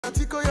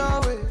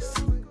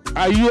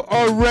Are you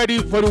all ready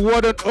for the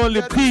one and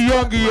only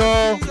Pyoungy,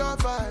 y'all?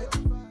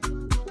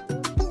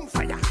 Boom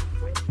fire.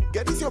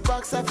 Get this your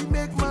box if you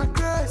make my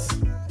grace.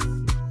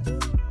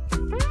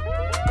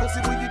 Cause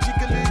when you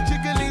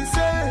jiggly,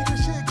 say.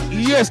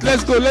 Yes,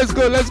 let's go. Yes,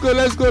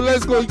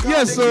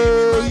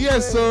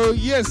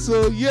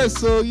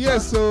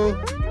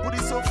 sir. Put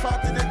it so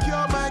fat that they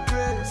cure my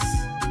grace.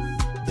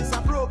 It's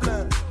a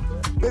problem.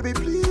 Baby,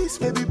 please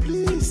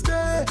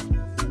stay.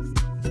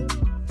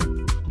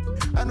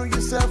 I know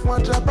yourself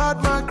want to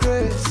about my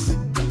grace.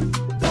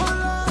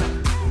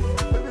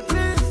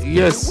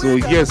 Yes, sir.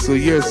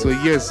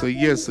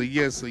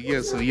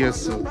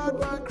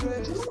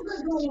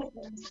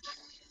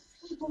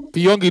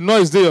 Pyoungy,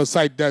 noise there your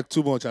side that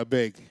too much, I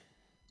beg.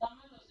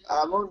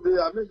 I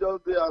may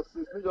just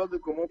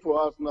come up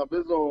for us now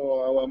based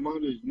on our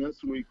marriage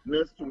next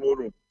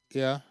tomorrow.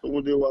 Yeah.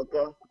 So they work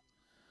out.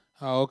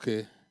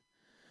 Okay.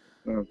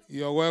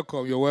 You're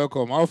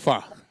welcome. How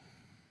far?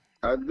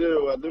 I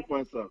do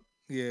fine, sir.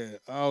 Yeah.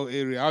 How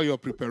your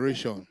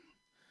preparation?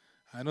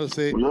 I know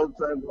say. We just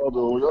thank God.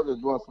 We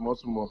just do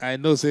small. I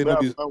know say no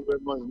be.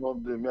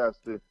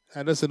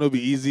 I know say no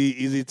be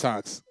easy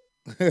tax.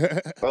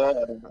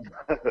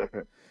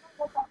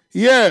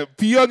 Yeah,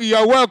 Pyoungy,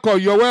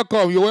 you're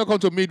welcome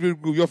to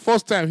Midweek Group. Your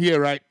first time here,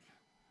 right?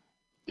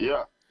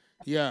 Yeah.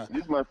 Yeah.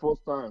 This is my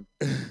first time.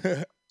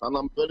 And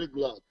I'm very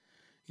glad.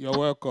 You're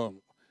welcome.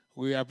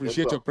 We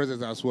appreciate your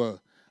presence as well.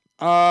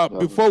 Yeah.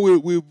 Before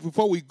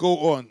we go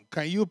on,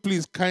 can you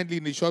please kindly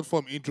in a short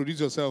form introduce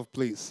yourself,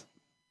 please?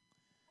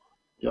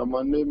 Yeah,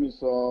 my name is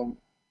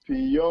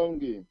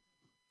Pyoungy.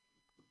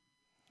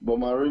 But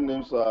my real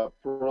names are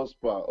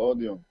Prosper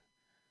Audion.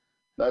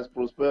 That's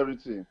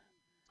prosperity.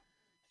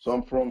 So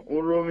I'm from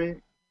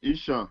Uromi,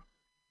 Isha,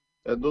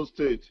 Edo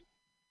State.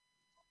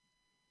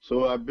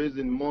 So I'm based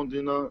in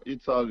Modena,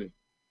 Italy.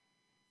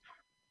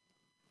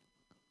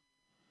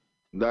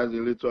 That's the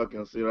little I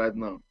can say right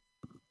now.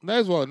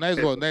 Nice one.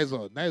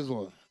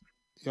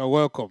 You're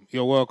welcome.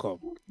 Okay.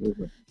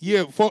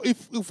 Yeah,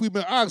 if we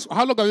may ask,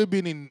 how long have you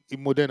been in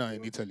Modena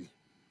in Italy?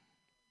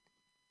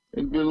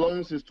 It's been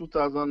long since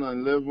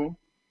 2011.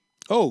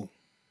 Oh.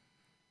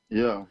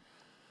 Yeah.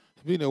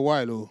 It's been a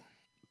while, oh.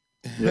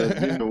 Yeah, it's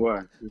been a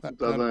while. Since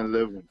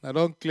 2011. I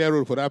don't clear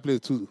road for that place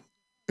too.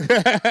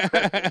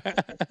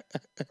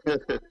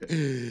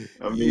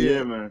 I'm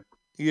here, man.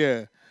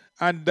 Yeah.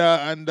 And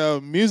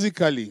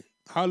musically,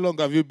 how long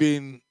have you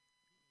been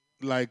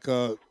like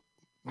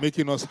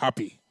making us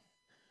happy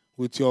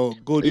with your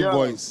golden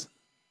voice?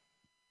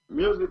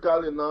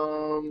 Musically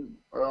now,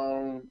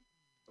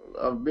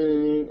 I've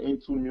been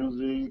into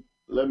music,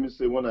 let me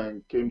say, when I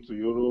came to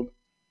Europe.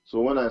 So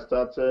when I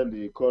started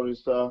the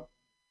chorister,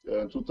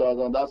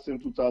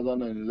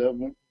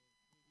 2011.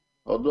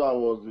 Although I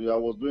was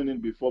doing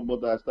it before,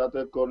 but I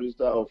started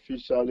chorister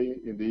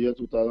officially in the year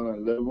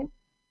 2011.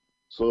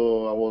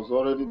 So I was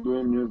already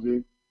doing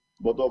music,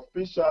 but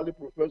officially,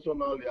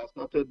 professionally, I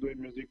started doing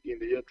music in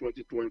the year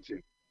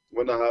 2020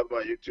 when I have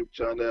my YouTube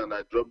channel and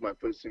I dropped my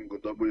first single,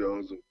 Double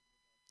Your Hustle.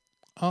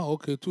 Oh,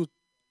 okay,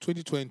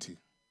 2020.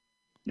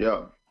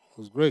 Yeah. It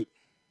was great.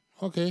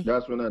 Okay.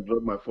 That's when I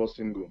dropped my first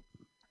single.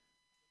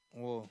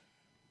 Whoa.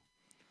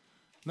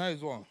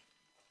 Nice one.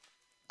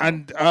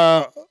 And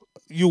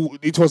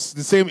it was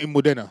the same in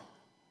Modena?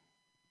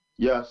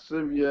 Yeah,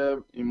 same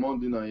year in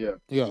Modena, yeah.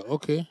 Yeah,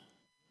 okay.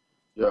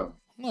 Yeah.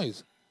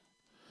 Nice.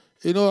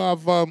 You know,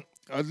 I've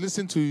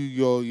listened to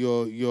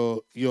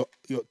your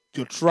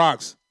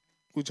tracks,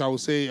 which I would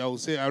say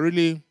I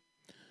really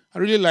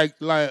like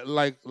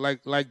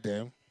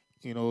them.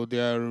 You know, they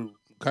are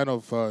kind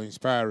of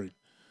inspiring.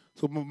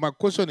 So my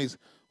question is,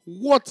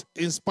 what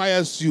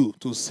inspires you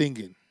to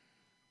singing?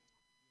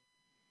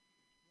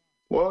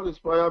 What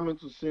inspired me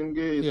to sing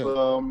is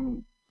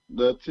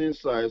the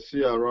things I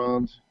see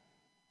around,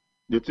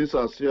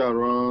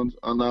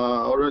 and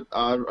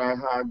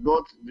I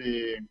got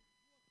the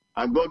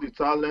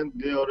talent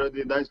there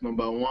already. That's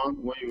number one.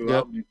 When you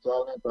have the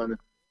talent and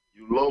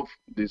you love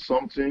the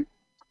something,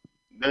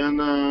 then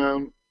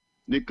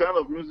the kind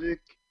of music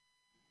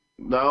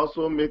that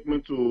also make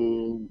me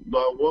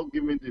what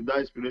give me that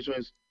inspiration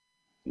is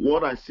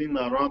what I seen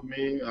around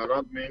me.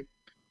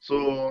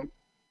 So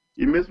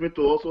it makes me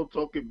to also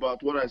talk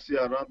about what I see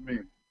around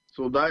me.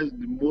 So that is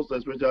the most,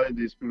 especially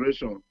the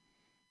inspiration.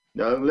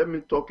 Yeah, let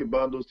me talk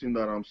about those things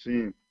that I'm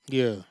seeing.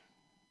 Yeah.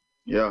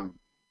 Yeah.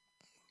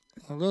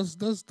 Well,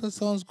 that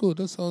sounds good.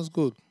 That sounds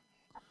good.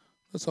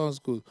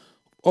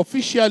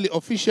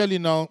 Officially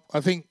now,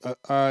 I think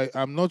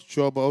I'm not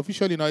sure, but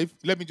officially now,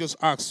 let me just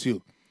ask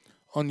you,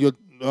 on your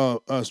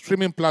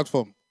streaming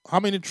platform, how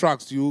many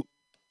tracks do you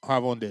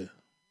have on there?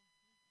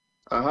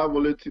 I have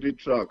only 3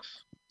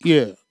 tracks.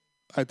 Yeah.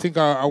 I think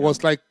I was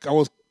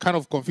kind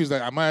of confused.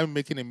 Am I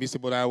making a mistake?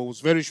 But I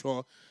was very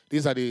sure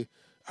these are the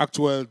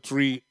actual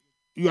 3.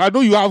 I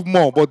know you have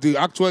more, but the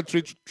actual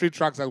three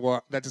tracks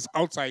that is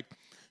outside,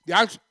 the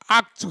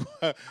actual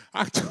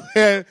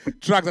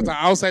tracks that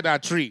are outside are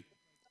 3.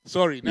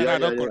 Sorry, I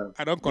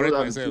don't correct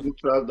myself. Those are the 3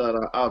 tracks that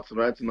are out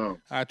right now.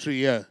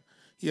 3, yeah.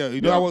 You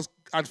know,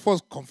 at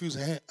first confused.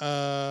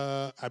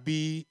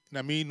 Abi,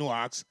 Nami, no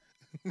ask.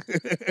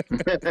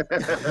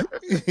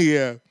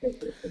 Yeah.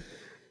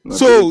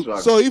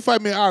 So if I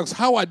may ask,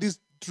 how are these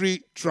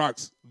 3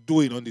 tracks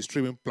doing on the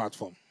streaming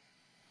platform?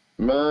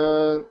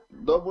 Man,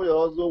 Double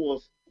Your Hustle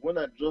was when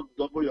I dropped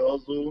Double Your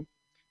Hustle.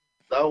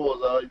 That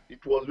was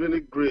it was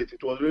really great.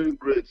 It was really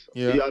great.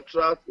 Yeah. It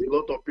attracts a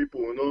lot of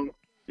people.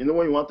 You know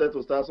when you wanted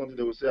to start something,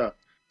 they will say,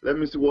 "Let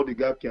me see what the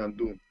guy can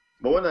do."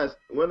 But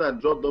when I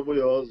dropped Double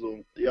Your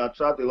Hustle, it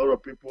attracted a lot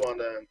of people,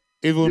 and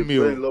even they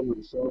fell in love with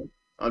the song.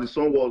 And the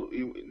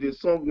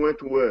song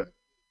went well.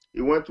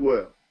 It went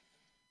well.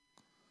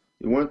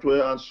 It went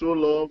well. And Show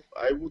Love,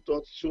 I even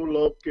thought Show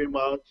Love came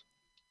out.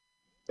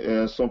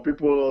 Some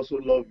people also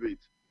love it.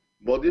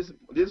 But this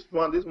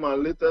my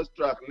latest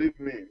track, Leave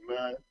Me,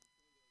 man.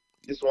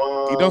 This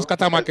one, it does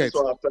scatter market. This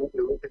one attract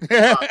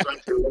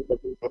a lot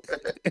of people.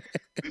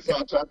 This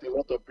one attract a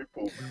lot of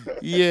people.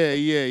 Yeah.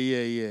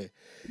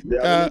 They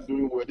are really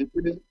doing well.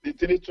 The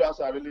 3 tracks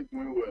are really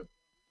doing well.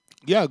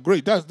 Yeah,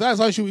 great. That's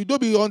how you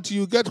don't be until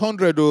you get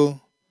 100 though.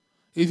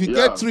 If you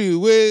get 3,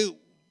 where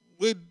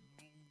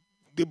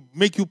they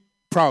make you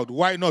proud,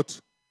 why not?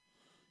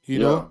 You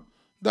know,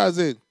 that's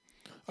it.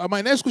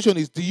 My next question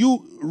is: do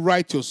you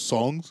write your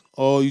songs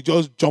or you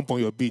just jump on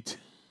your beat?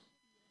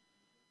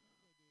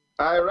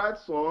 I write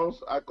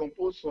songs. I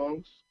compose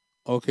songs.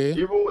 Okay.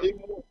 Even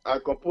I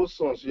compose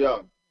songs. Yeah.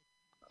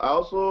 I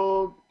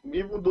also,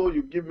 even though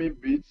you give me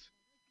beats,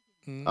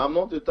 I'm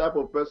not the type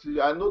of person.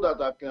 I know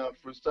that I can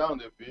freestyle on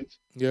the beat.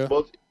 Yeah.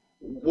 But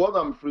what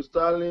I'm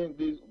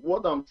freestyling,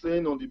 what I'm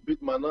saying on the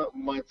beat might not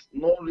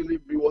really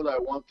be what I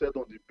wanted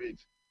on the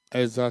beat.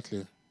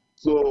 Exactly.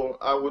 So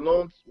I will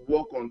not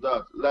work on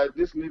that. Like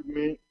this, Leave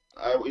Me.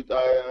 I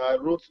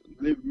wrote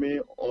Leave Me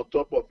on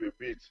top of a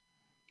beat.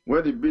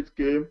 When the beat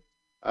came,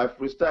 I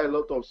freestyle a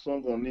lot of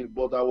songs on it,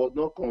 but I was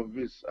not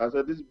convinced. I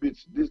said, this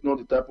is not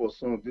the type of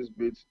song this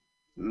beat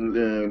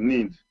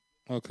needs.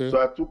 Okay. So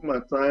I took my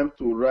time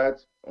to write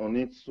on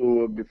it.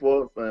 So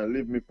before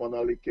Leave Me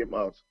finally came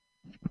out.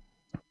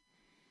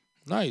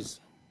 Nice.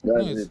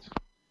 That's it.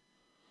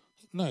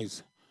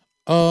 Nice.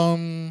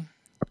 Some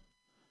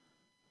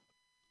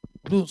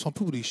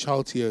people they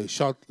shout here,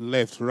 shout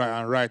left, right,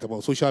 and right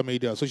about social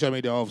media, off,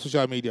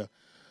 social media.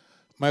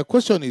 My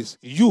question is,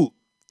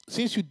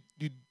 since you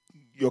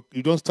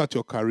don't start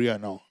your career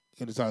now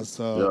as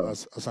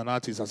an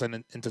artist, as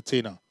an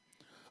entertainer,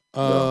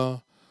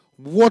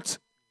 what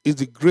is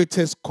the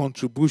greatest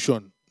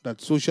contribution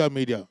that social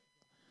media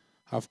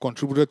have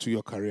contributed to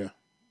your career?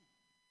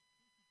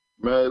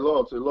 Man, a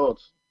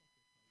lot.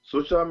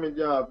 Social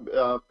media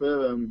have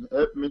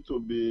helped me to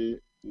be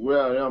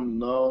where I am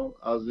now,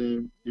 as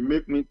in it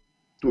make me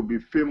to be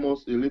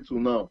famous a little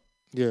now.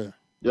 Yeah.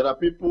 There are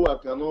people I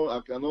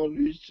cannot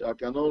reach,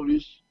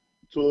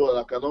 so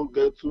I cannot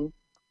get to.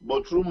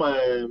 But through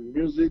my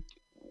music,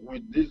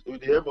 with the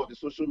help of the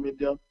social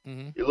media,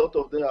 a lot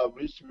of them have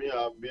reached me.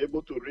 I've been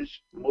able to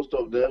reach most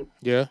of them.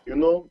 Yeah. You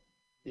know,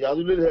 it has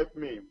really helped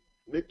me,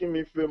 making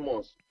me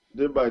famous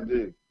day by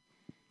day.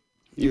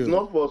 If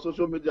not for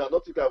social media, I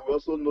don't think I will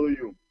also know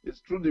you. It's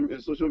through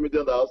the social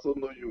media that I also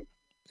know you.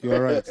 You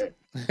are right.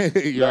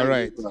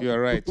 You're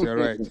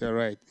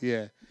right.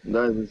 Yeah.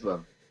 That is it,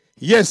 sir.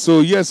 Yes, so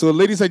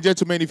ladies and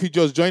gentlemen, if you're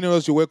just joining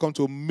us, you're welcome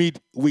to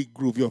Midweek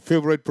Groove, your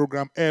favorite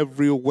program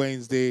every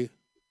Wednesday,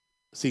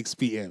 6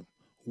 p.m.,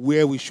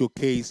 where we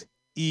showcase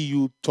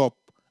EU top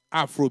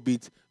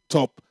Afrobeat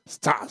top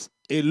stars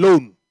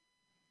alone.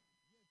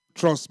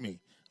 Trust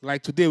me.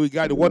 Like today, we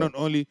got the one and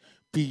only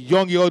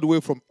Pyoungy all the way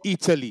from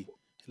Italy,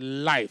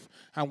 live.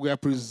 And we are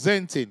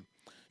presenting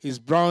his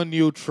brand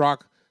new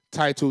track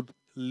titled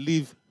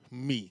Leave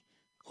Me.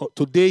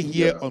 Today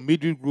here on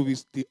Midweek Groove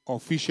is the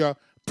official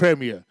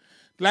premiere.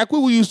 Like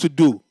what we used to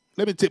do,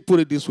 let me put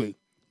it this way.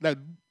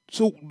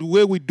 So the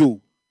way we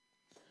do,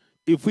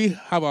 if we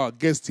have our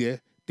guests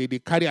here, they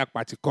carry a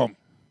party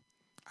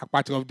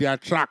of their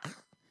track.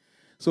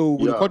 So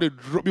we call it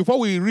before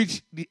we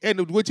reach the end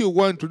of what you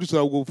want to do,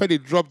 so we'll finally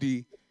drop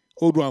the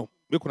old one.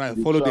 Make when I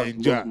follow the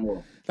enjoy.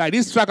 Like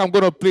this track I'm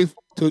gonna play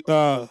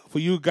for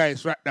you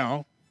guys right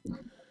now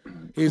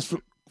is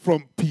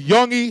from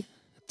Pyoungy,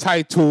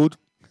 titled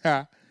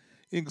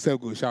you can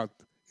go shout.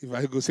 If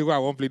I go say, well, I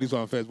won't play this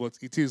one first, but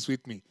it is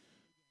with me.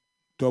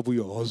 Double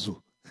Your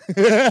Hustle.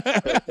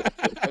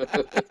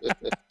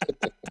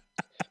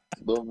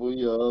 Double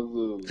Your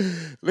Hustle.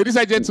 Ladies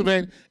and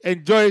gentlemen,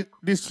 enjoy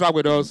this track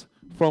with us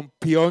from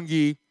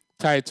Pyoungy,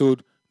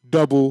 titled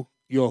Double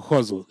Your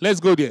Hustle.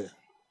 Let's go there.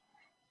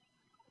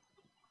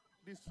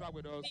 This track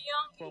with us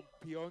from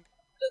Pyoungy.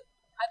 Look,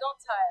 I don't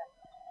tire.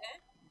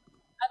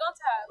 I don't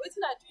tire. What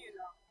did I do you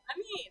now? I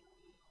mean,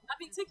 I've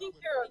been taking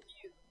care of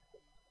you.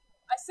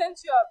 I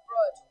sent you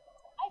abroad.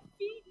 I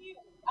feed you.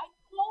 I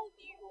clothe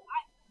you.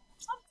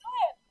 I'm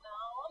tired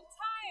now. I'm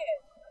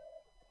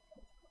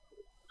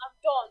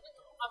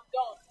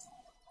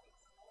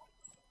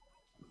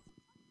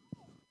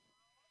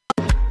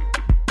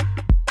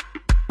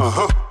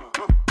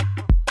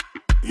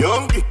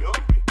Pyoungy.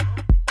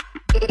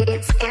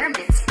 It's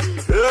Airman's.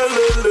 La,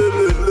 la,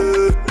 la,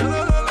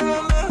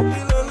 la,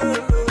 la.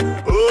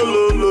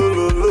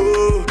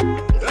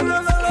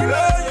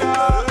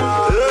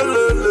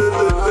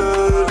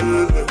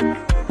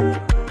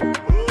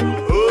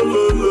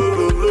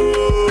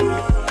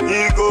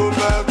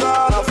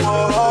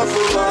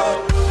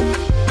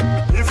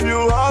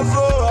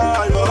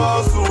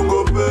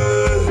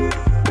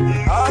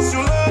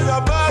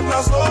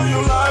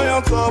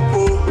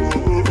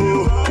 up,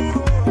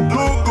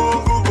 do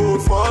go,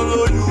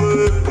 follow you.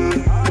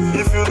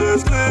 If you dey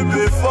sleep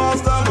before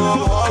stand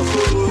up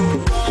hustle.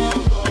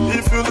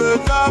 If you dey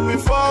die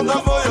before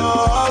die for your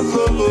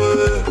hustle.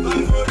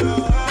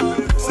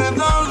 Sit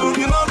down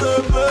looking at the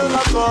bed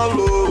at all.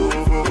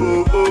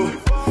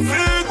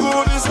 Feel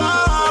good is a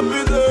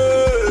happy day.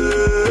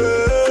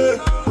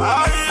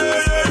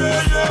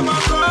 Yeah, my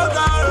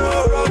brother.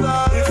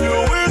 If you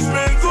wish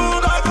me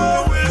good, I go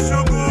wish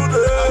you good.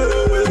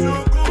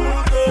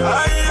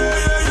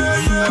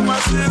 Yeah, my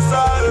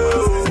sister.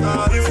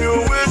 If you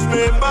wish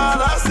me bad,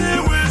 I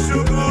still wish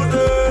you good.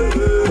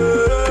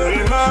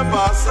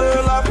 Remember, say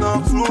life not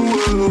too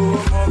well.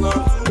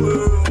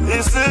 He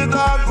say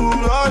that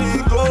good or he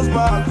goes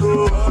back,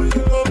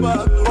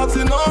 but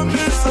he know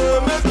me say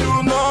make you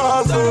know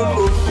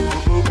hustle.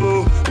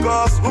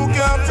 Cause who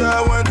can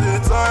tell when the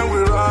time we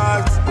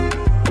right?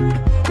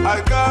 I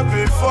got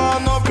before,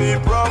 no be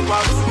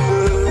property.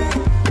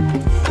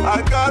 I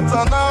got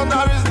to now,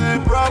 that is the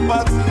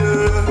property.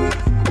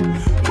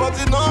 But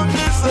you know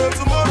me say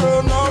tomorrow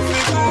no be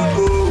good.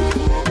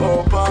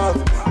 Oh bad,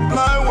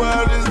 like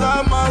where is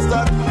that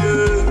master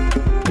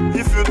key?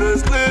 If you dey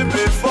sleep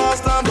before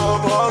stand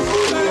up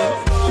hustle.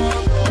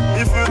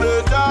 If you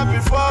dey die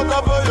before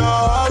double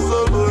your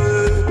hustle.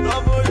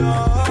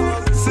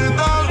 Sit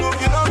down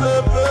looking at the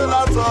bill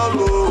at all.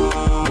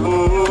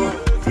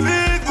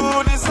 Feel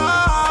good is a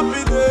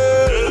happy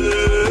day.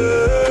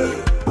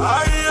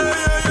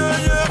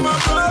 Yeah, my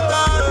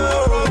brother.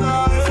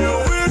 If you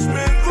wish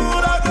me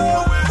good, I go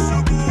wish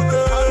you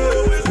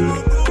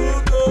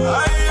good.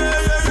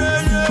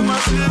 Yeah, my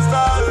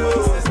sister.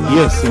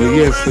 Yes, oh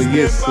yes, oh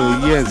yes, oh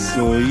yes,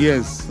 oh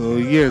yes, oh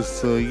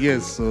yes, oh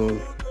yes, oh.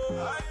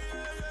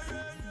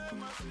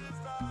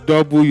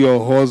 Double your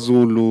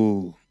hustle,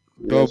 oh.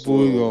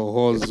 Double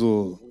your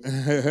hustle.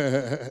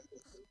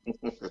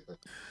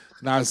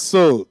 Now,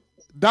 so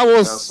that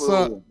was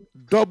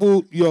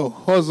double your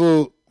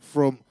hustle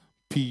from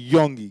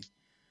Pyoungy.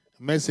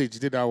 Message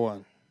did that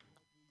one.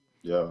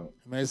 Yeah.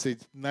 Message,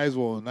 nice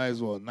one, nice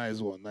one, nice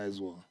one, nice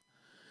one.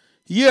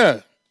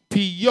 Yeah,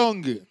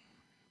 Pyoungy.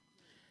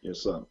 Yes,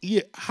 sir.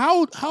 Yeah,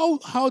 how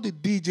the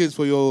DJs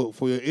for your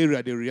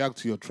area they react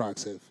to your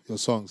tracks, your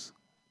songs?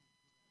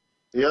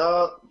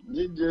 Yeah,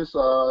 DJs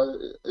are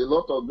a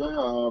lot of them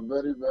are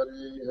very,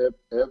 very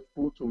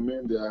helpful to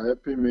me. They are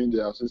helping me. They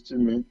are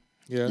assisting me.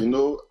 Yeah. You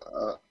know,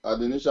 at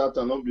the initial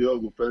time, not be all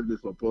who first they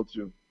support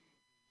you.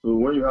 So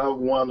when you have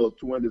one or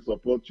two when they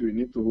support you, you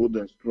need to hold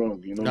them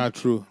strong. You know. Not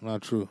true.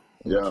 Not true.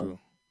 Not Yeah. true.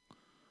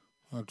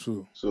 Not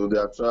true. So they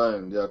are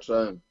trying. They are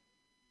trying.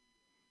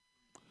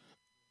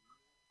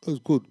 It's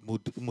good.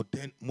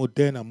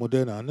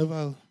 Moderna. I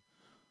never.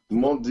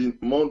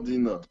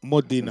 Modena.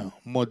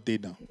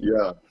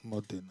 Yeah.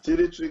 Modena.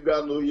 Tilly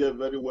Trigger know here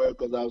very well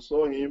because I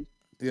saw him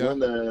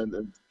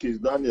when Kiss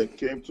Daniel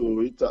came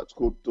to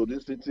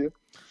this city.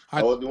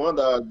 I was the one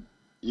that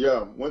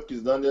when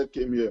Kiss Daniel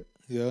came here.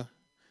 Yeah.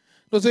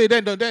 No, say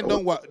they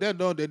don't work.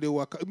 They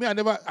work. Me, I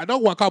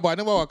don't work out, but I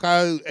never work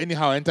out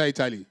anyhow. Enter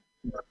Italy.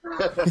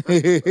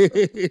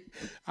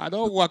 I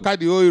don't work out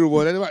the whole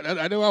Europe.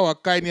 I never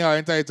work out anyhow.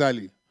 Enter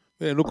Italy.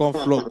 They don't come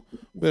flog.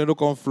 They don't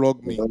come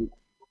flog me.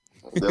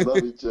 They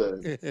don't reach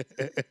here.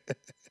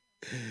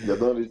 They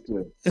don't reach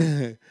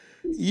here.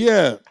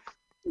 Yeah.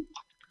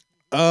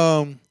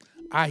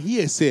 I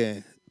hear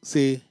say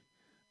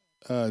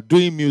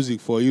doing music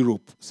for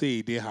Europe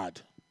say they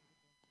hard.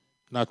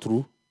 Not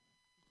true.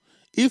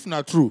 If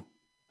not true,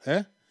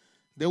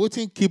 they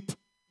wouldn't keep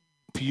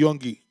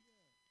Pyoungy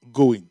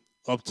going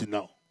up to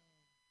now.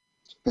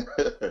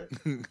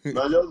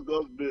 Now just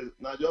God's grace.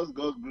 Now just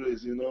God's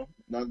grace, you know.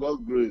 Now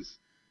God's grace.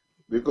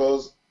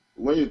 Because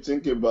when you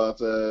think about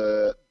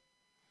the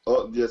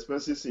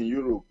expenses in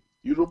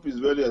Europe is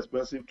very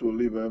expensive to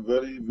live and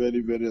very,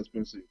 very, very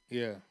expensive.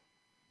 Yeah.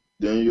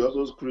 Then you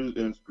also squeeze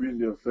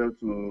yourself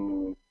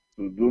to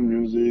do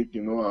music,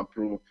 you know, and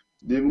prove.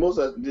 The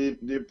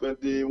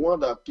one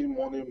that keep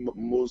money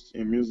most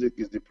in music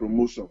is the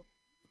promotion,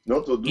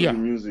 not to do the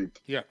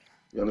music. Yeah.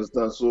 You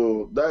understand?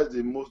 So that is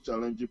the most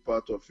challenging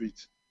part of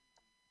it.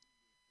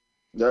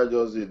 That's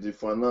just it. The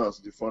finance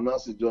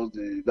is just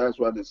that's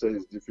why they say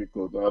it's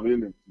difficult.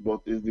 Really, but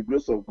it's the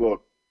grace of God.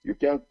 You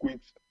can't quit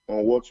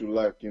on what you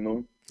like, you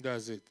know.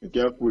 That's it. You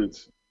can't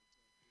quit.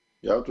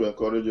 You have to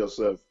encourage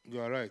yourself. You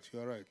are right. You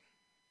are right.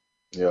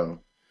 Yeah.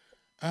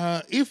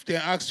 If they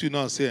ask you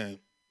now, say,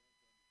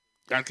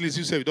 at least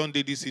you say you don't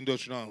do this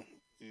industry now.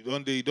 You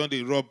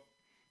don't rob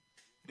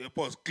the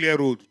post clear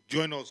road.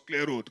 Join us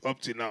clear road up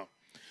to now.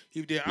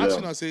 If they ask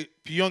you now, say,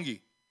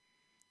 Pyoungy,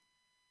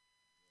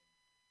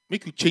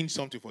 make you change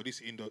something for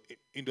this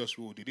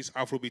industry, this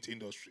Afrobeat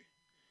industry.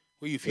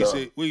 Where you feel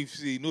say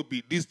no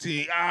be this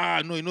thing,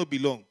 no, it no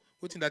belong.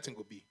 What think that thing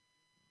could be?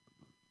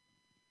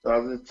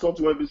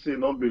 Something when we say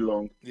not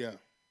belong. Yeah.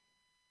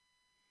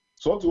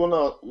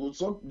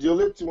 The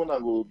only thing when I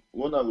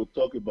go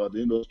talk about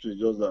the industry is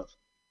just that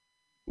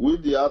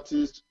with the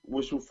artists,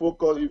 we should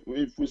focus.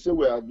 If we say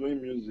we are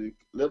doing music,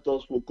 let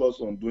us focus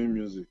on doing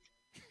music.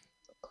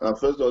 And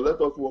first of all, let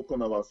us work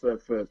on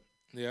ourselves first.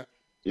 Yeah.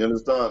 You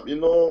understand? You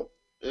know,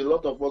 a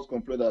lot of us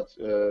complain that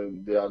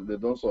they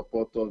don't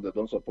support us, they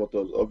don't support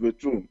us. Of the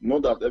truth,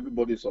 not that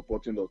everybody is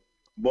supporting us,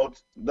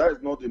 but that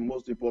is not the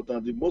most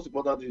important. The most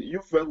important is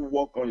you first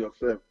work on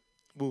yourself.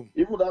 Boom.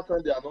 Even that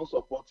time they are not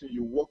supporting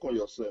you, work on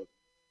yourself.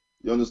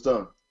 You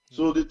understand?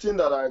 So the thing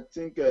that I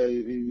think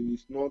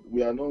is not,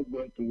 we are not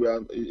going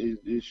to,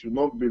 it should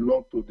not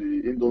belong to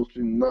the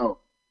industry now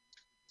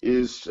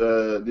is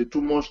the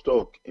too much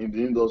talk in the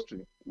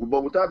industry.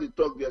 But without the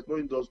talk, there's no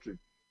industry.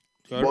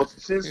 You're But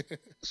since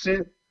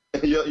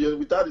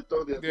without the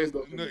talk, there's no there's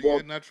industry. no,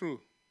 yeah, not true.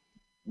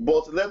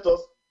 But let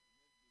us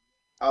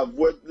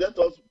let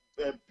us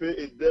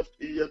pay a deaf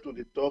ear to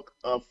the talk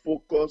and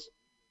focus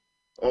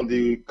on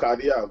the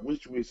career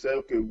which we say,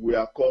 okay, we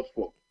are called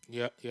for.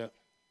 Yeah, yeah.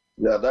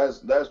 Yeah,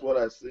 that's what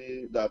I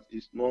say. That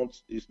it's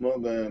not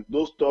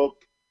those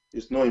talk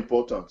is not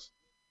important.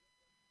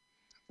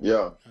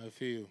 Yeah, I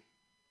feel you.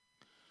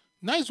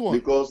 Nice one.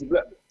 because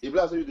if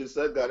I say you they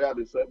sell Gary, I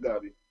they sell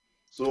Gary.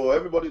 So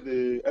everybody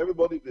they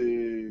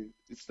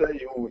sell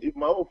your own. If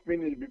my own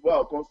finish before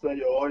I come sell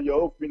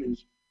your own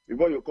finish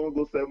before you come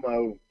go sell my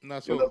own.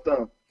 Not You so.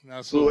 understand?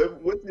 Not So so.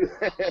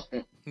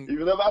 if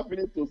you never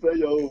finish to sell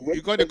your own,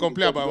 You got to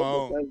complain about my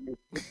own.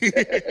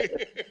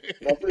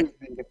 That's it.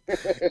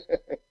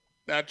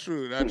 Not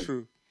true. Not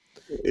true.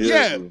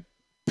 Yes. Yeah.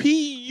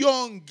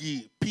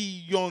 Pyoungy.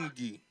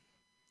 Pyoungy.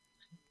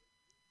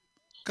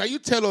 Can you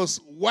tell us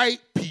why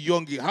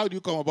Pyoungy? How do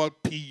you come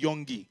about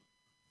Pyoungy?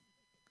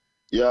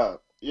 Yeah.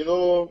 You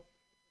know,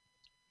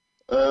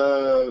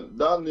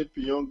 that name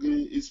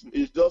Pyoungy is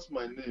just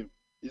my name.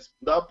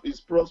 That is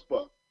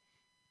Prosper.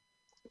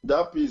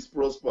 That P is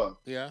Prosper.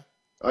 Yeah.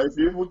 And if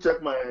you even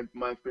check my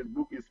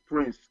Facebook, it's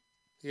Prince.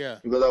 Yeah.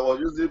 Because I was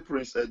using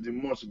Prince at the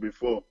Munch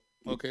before.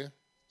 Okay.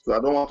 So I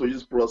don't want to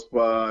use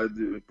Prosper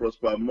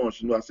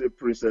Munch. You know, I say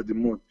Prince at the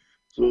Munch.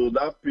 So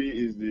that P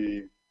is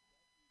the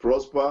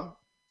Prosper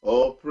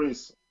or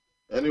Prince.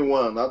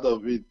 Anyone out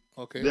of it.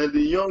 Okay. Then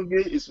the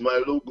Youngie is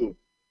my logo.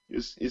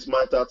 It's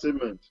my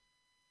entertainment.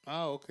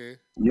 Ah, okay.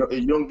 A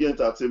Youngie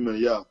entertainment,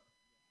 yeah.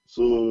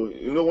 So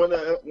you know,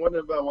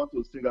 whenever I want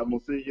to sing, I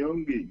must say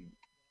Youngie.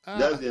 Ah.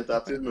 That's the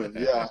entertainment,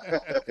 yeah.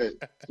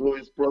 So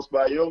it's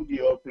Prosper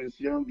Youngie or Prince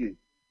Youngie.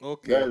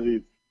 Okay. That's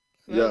it.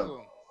 Nice Yeah.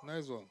 one.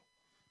 Nice one.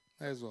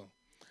 Nice one.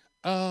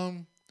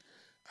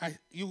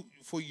 You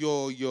for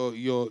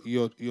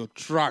your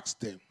tracks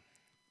then,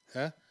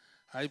 huh?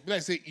 I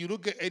like say you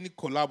don't get any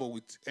collab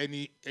with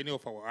any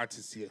of our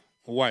artists here.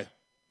 Why?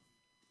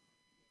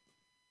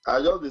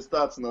 I just the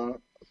start now.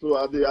 So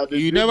I dey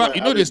You build never my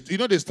you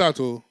know the start,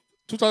 oh.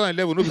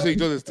 2011, nobody say you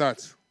just the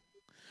start.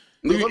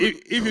 No,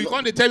 If you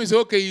can't tell me say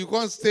okay, you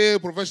can't stay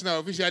professional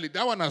officially,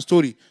 that one a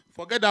story.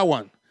 Forget that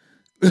one.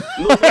 no,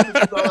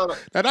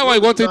 Now that one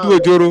you want to do a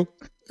Joro.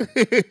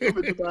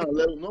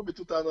 no be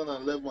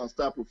 2011 and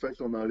start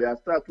professionally. I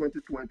start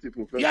 2020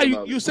 professionally.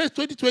 Yeah, you said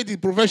 2020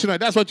 professional.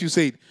 That's what you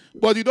said.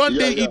 But you don't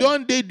you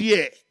don't date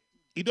there.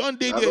 You don't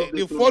date there.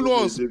 They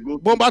follow us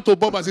bomber to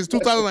bomber since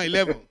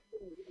 2011.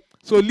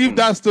 So leave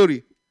that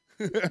story.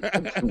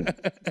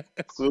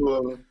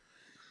 So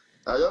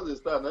I just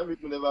start.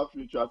 Everything never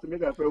future. I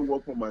think I can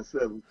work for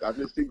myself. I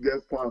just still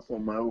get fans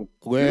on my own.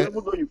 Well, even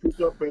though you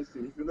future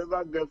person, if you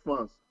never get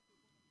fans,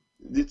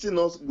 the thing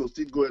not go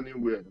still go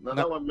anywhere. Now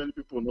that one many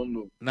people don't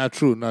know. Not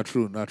true. Yeah. Not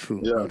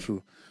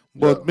true.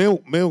 But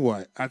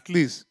meanwhile, at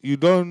least you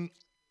don't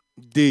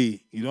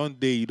day. And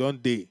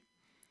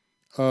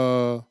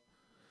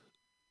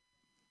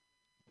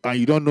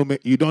you don't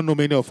know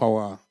many of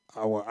our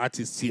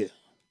artists here.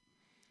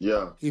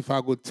 Yeah. If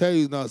I could tell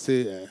you now,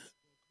 say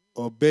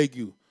or beg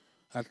you,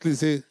 at least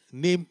say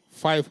name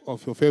 5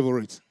 of your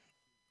favorites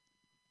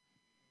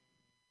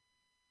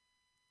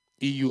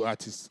EU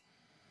artists.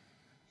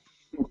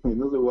 You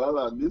know, the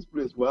Wahala, this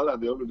place, Wahala,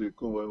 they already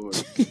come.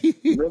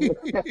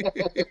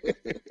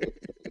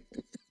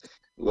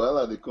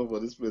 Wahala, they come for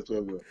this place.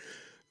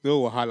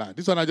 No wahala.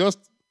 This one I just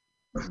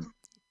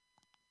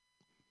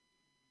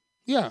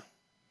yeah.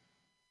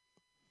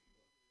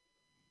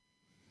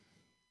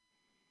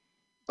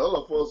 All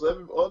of us,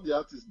 all the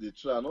artists they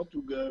try not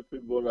to get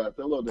favorite.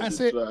 All of them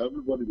they try.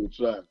 Everybody they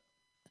try.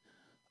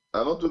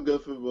 I not to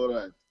get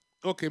favorite.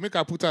 Okay, make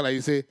a put out like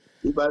you say.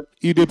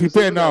 You they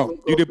prepare now.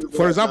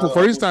 For example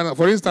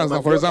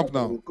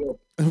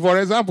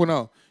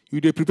now,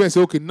 you they prepare say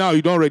okay now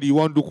you don't ready you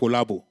want to do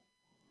collabo.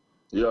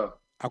 Yeah.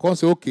 I can't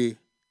say okay,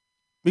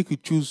 make you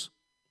choose,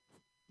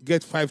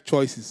 get 5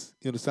 choices.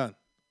 You understand?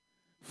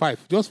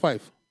 5, just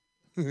 5.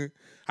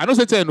 I don't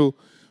say 10 no.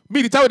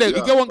 Me the time that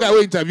you get one guy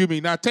who interview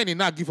me now 10 he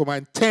not give for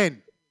mine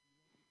 10.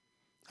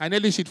 I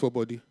nearly shit for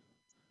body.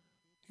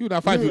 You now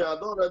 5. Me,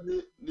 I've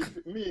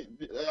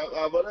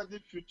already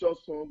featured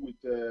song with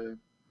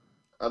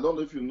I don't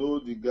know if you know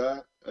the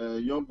guy,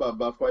 Young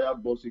Baba Fire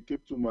Boss. He came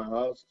to my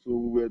house, so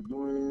we were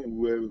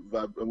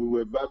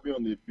vibing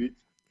on the beat.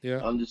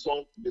 Yeah. And the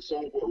song was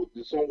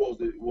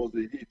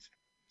a hit.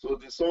 So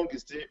the song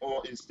is still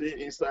on, it's still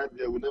inside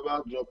there. We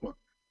never drop one.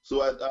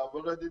 So I've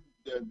already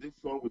did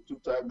song with 2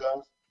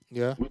 Tigers.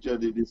 Yeah. Which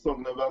the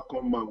song never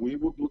come back. We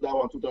even do that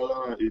one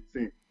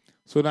 2018.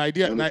 So the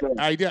idea, now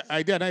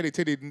they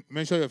say they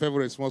mention your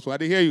favorite small. So I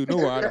didn't hear you. No,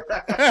 what?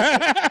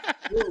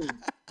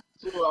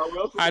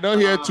 So I don't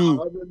hear too.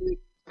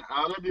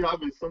 I already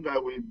have a song I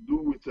will do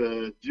with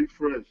G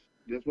Fresh.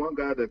 There's one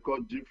guy they call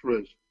G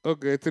Fresh.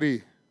 Okay,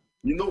 3.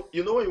 You know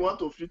when you want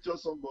to feature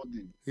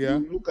somebody, Yeah.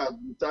 you look at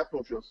the type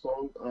of your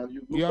song and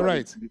you look You're at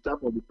right. the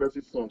type of the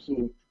person's song.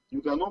 So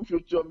you cannot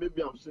feature,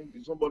 maybe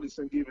somebody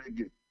singing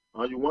reggae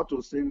and you want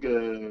to sing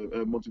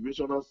a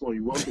motivational song,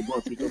 you want to go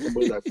and feature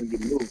somebody that's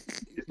singing. No,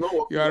 it's not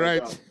working. You're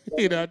like right.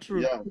 that. That's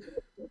true. Yeah.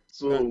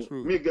 So That's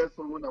true. me get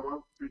someone I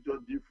want to feature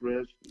G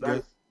Fresh.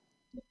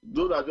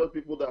 Those are just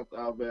people that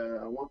I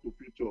want to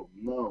feature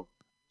now.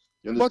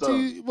 You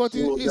understand? But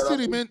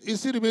it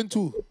still remain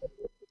 2.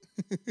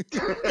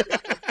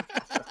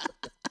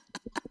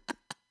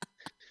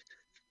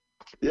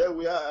 Yeah,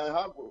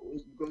 I have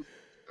because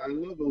I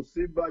love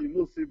Osiba. You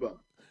know Osiba.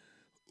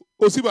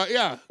 Osiba,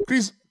 yeah.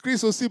 Chris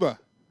Osiba.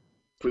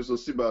 Chris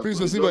Osiba. Chris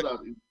So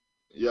Osiba.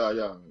 Yeah.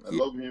 I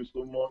love him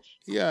so much.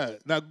 Yeah,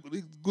 now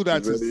good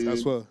artist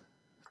as well.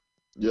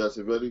 Yes,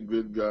 a very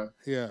great guy.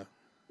 Yeah.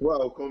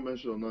 Well, I'll come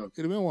mention now.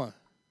 You remember one?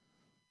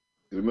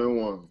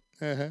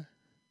 Uh-huh.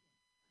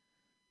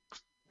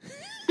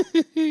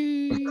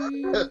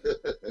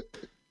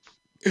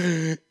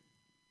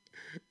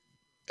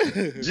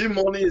 G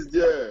Money is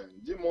there.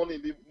 G Money.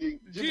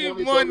 G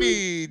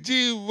Money.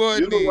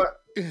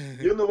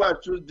 You know why I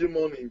choose G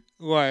Money?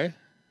 Why?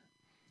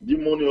 G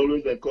Money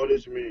always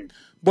encourage me.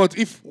 But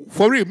if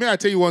for real, may I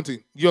tell you one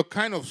thing? Your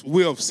kind of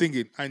way of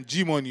singing and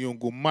G Money you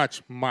go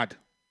match mad.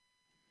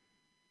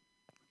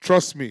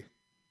 Trust me.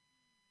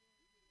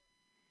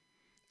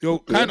 Your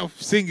kind of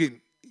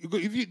singing.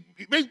 If you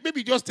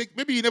maybe just take,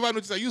 maybe you never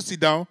notice that you sit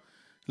down,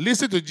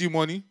 listen to G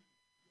Money.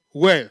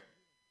 Well,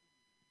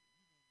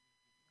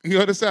 you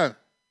understand?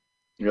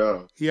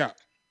 Yeah. Yeah.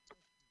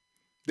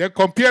 Then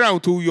compare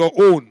out to your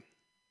own.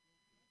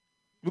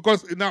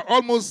 Because now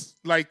almost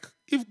like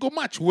if go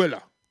match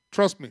well,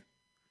 trust me.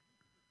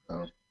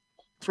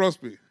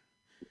 Trust me.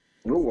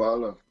 No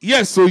wahala.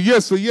 Yes, so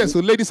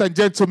ladies and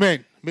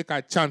gentlemen, make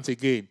a chant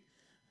again.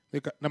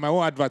 Now my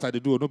own advert I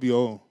do, no be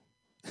your own.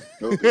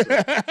 Okay.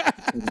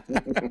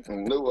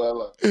 No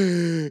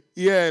wahala.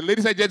 Yeah,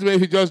 ladies and gentlemen,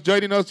 if you're just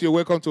joining us, you're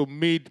welcome to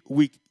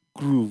Midweek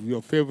Groove,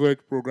 your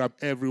favorite program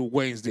every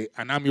Wednesday.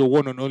 And I'm your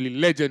one and only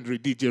legendary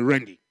DJ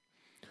Randy.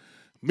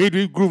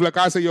 Midweek Groove, like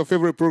I said, your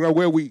favorite program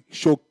where we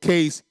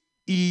showcase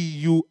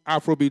EU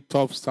Afrobeat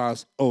top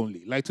stars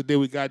only. Like today,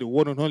 we got the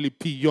one and only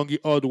Pyoungy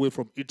all the way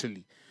from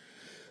Italy.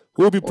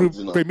 We'll be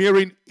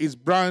premiering his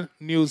brand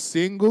new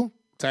single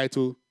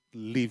titled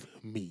Leave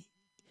Me.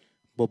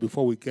 But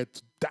before we get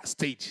to that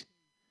stage,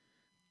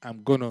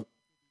 I'm going to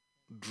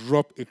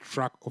drop a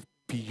track of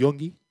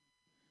Pyoungy,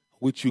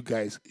 which you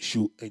guys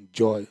should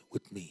enjoy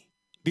with me.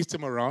 This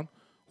time around,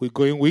 we're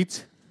going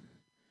with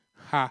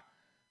Ha,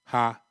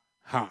 Ha,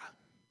 Ha.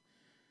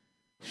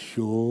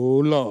 Show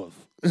love.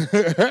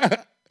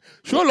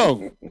 Show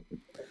love.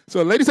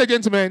 So, ladies and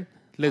gentlemen,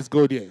 let's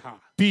go there.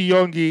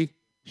 Pyoungy,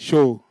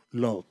 show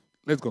love.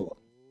 Let's go.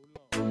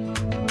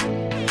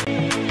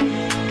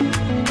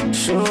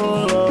 Show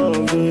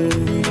love,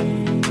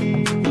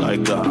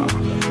 like that.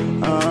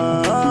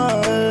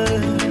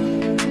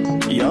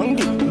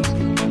 Pyoungy.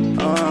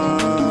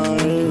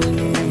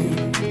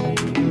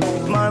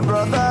 My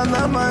brother,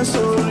 not my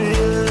story.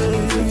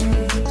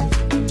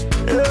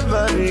 A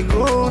very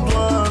good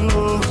one.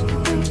 Oh.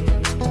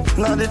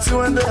 Now the thing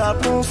when they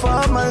happen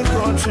for my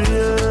country.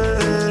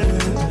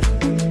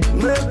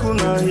 Make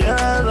una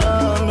hear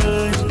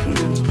me.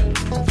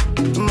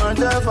 My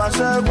death I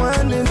said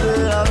when in the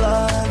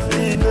alive.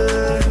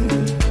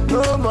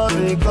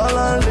 Nobody call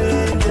a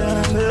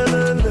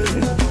legend.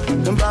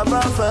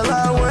 Baba fella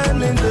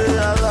when in the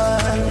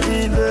alive.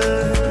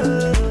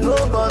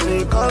 Nobody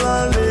call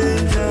a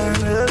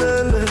legend.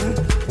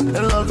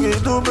 Lucky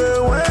to be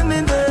when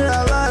in the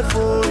alive.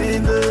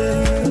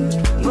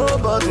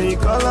 Nobody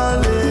call a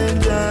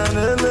legend.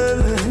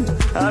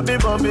 Happy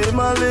Bobby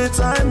Molly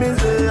time is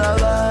the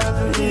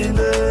alive.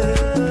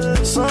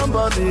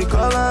 Somebody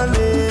call a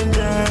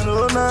legend.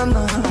 Oh na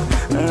na.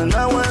 And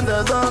now when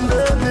they're done, they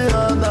the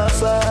other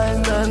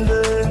side, and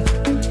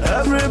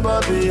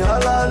everybody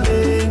holla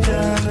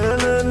legend.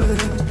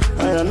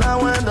 And now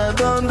when they're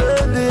done,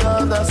 they the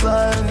other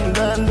side,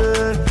 and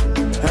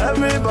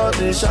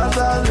everybody shout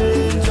a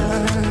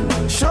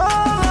legend. Show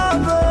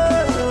love,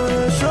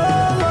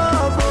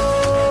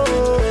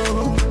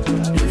 oh.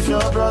 If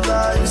your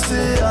brother is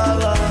still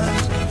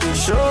alive,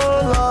 show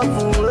love,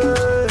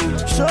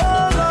 show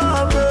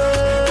love.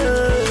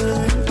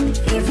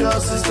 If your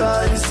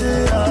sister is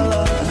still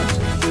alive.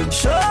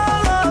 Show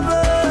love,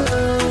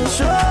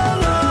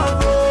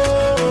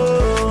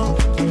 oh.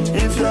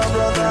 If your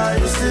brother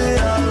is still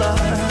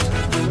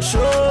alive,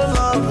 show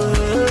love,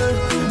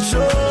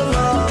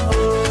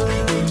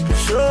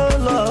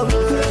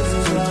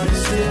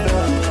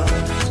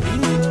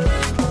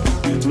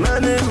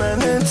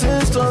 Many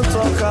things to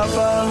talk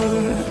about.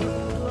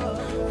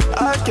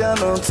 I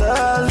cannot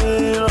tell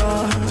you.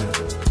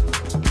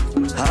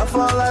 I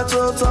fall like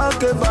to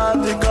talk about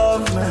the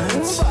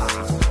government.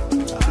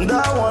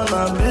 That one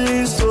a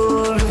big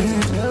story.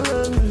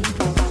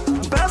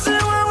 Person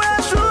when we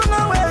should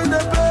know where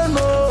they play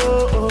no.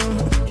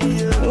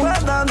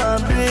 Whether na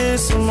big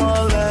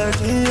small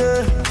like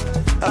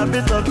I be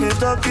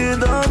talking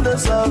down the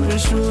self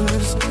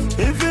issues.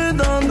 If you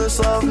don't the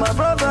solve, my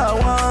brother I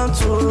want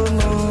to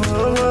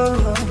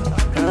know.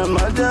 And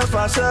my death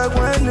I said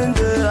when in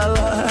the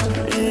alive.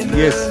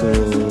 Yes, so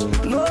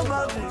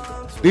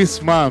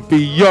this man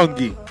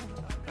Pyoungy.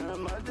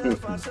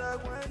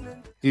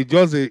 He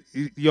just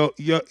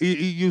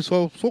you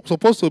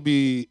supposed to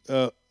be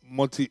a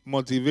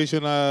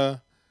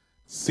motivational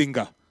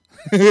singer.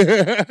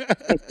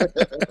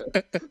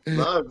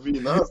 Now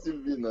still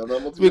be now.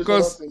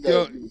 Because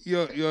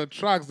your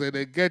tracks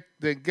they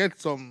get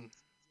some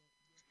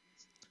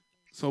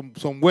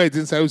words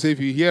inside. You say if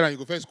you hear and you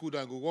go first school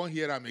down, go on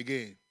hear them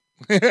again.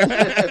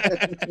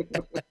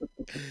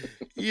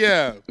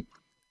 Yeah,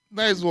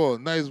 nice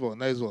one. Thank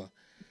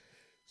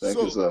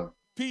you, sir.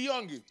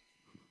 Pyoungy,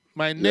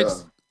 my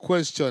next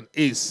question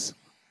is,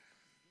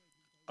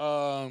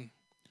 how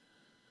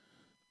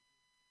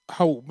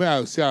may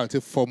I say I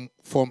take from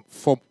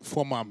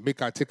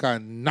make I take a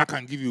knock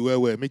and give you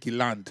where make it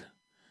land.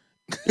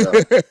 Yeah.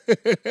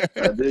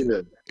 I did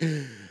it.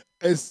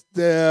 It's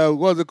the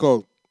what's it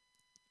called?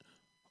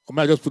 Or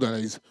may I just put that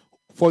as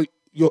for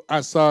your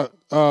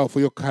for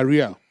your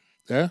career,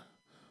 yeah?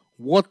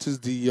 What is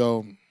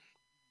the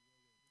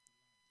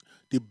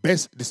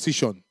best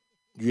decision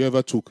you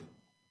ever took?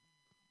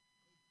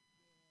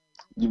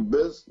 The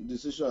best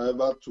decision I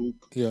ever took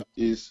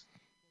is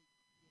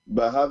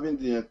by having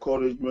the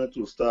encouragement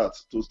to start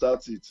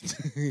it.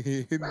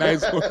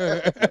 Nice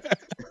one.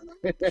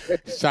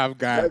 Sharp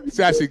guy.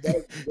 See, I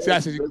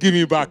should give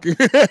me back. Because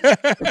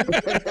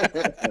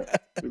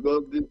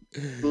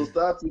to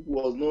start it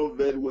was not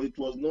very well. It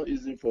was not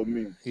easy for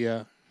me.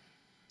 Yeah.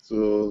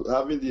 So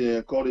having the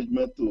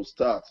encouragement to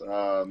start,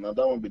 now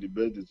that one be the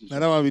best decision. Now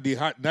that one be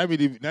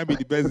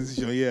the best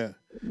decision. Yeah.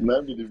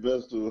 That be the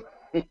best too.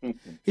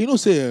 You know,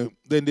 say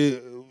then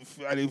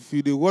if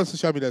you watch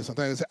social media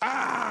sometimes they say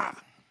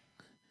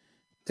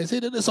they say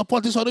that they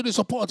support this one, they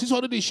support this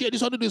one, they share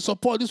this one, they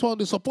support this one,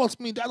 they support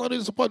me, that one they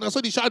support. That's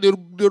why they shout, they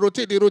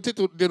rotate.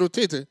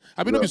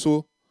 I mean, not be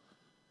so.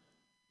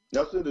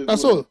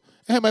 That's all.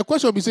 Hey, my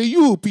question be say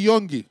you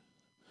Pyoungy,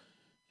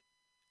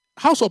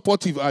 how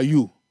supportive are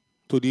you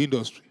to the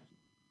industry?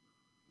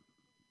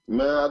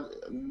 Man,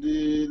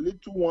 the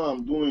little one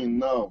I'm doing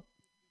now,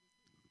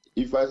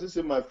 if I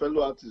say my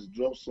fellow artists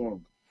drop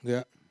song,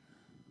 and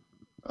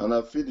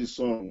I feel the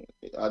song,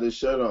 I dey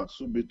share am,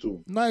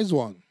 subito. Nice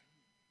one.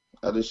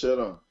 I dey share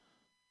am.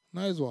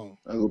 Nice one.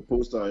 I go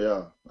post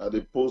am, I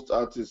dey post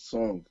artist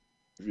song.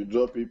 If you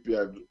drop EP,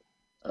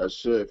 I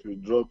share. If you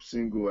drop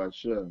single, I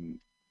share.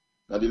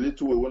 Now the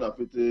little way when I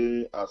fit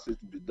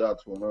assist be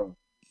that for now.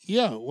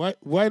 Yeah,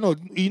 why not?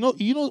 You know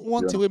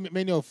one thing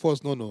many of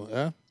us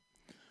know,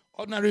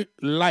 ordinary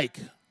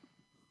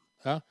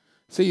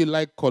say you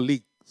like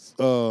colleagues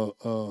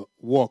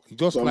work, you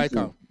just like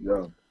them.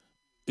 Yeah.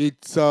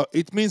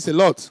 It means a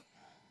lot.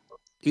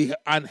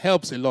 And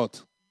helps a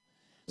lot.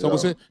 So we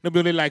say nobody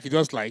only like you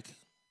just like.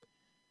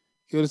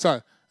 You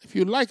understand? If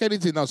you like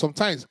anything now,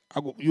 sometimes I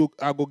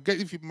go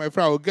get my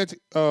friend I will get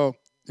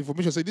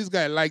information, say this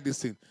guy like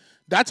this thing.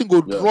 That thing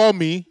go draw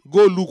me,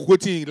 go look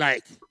what he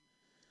like.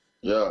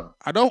 Yeah.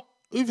 I don't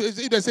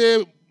if they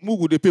say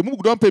Mugu they pay,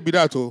 Mugu don't pay me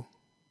that oh.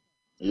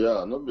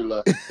 Yeah, not be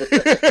like.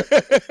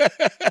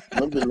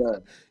 Not be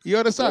like. You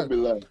understand? Not be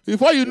like.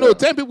 Before you know,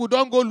 10 people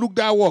don't go look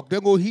that work. Then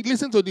go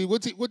listen to the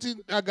what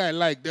that guy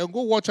like. Then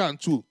go watch and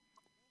too.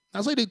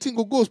 That's why the thing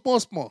go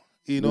small.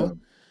 You know?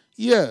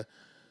 Yeah.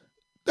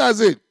 That's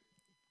it.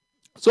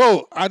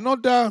 So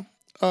another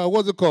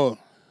what's it called?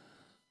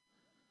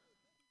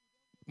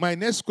 My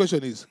next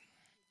question is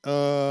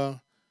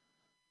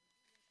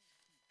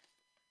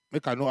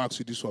make I not ask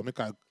you this one, make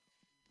I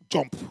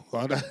jump.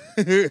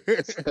 If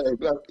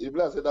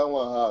I say that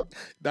one hard.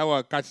 That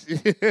one catch.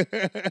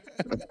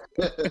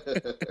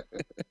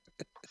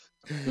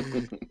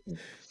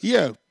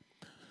 Yeah.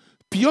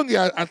 Pyoungy,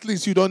 at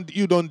least you don't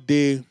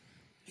deal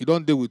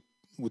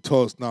with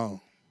us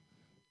now.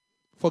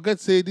 Forget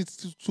say this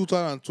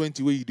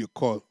 2020 where you dey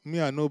call.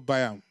 Me, I no buy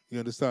them. You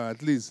understand?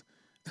 At least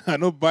I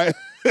no buy.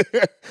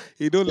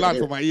 You don't laugh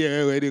for my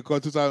ear where they call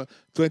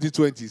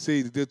 2020. Say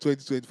it's the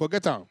 2020.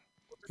 Forget them.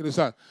 You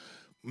understand?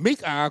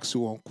 Make I ask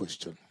you one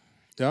question.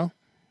 Yeah.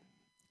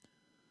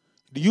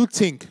 Do you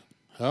think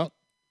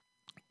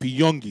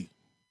Pyoungy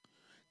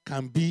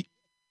can be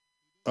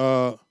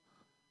of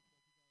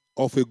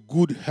a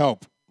good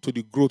help to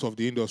the growth of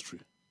the industry?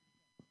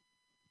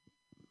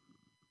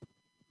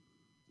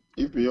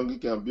 If Pyoungy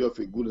can be of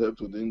a good help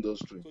to the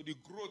industry. To the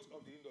growth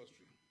of the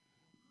industry.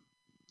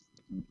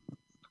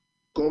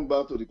 Come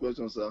back to the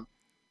question, sir.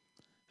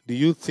 Do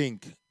you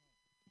think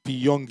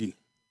Pyoungy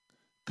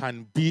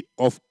can be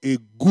of a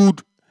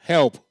good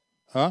help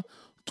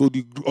to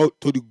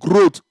the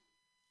growth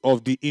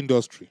of the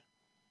industry?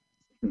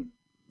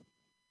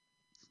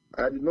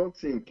 I did not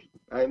think.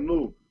 I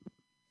know.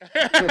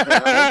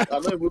 I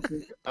don't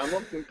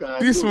think.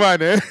 This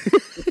man,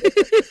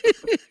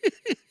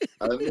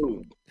 I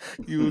know.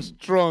 You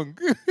strong.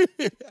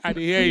 I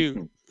dey hear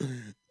you.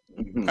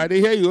 I dey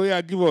hear you. Oh,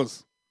 yeah, give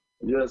us.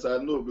 Yes, I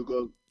know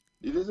because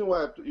the reason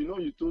why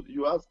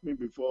you asked me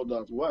before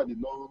that why I did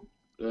not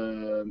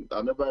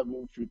I never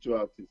even future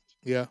artist.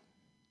 Yeah.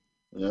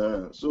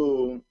 Yeah.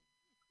 So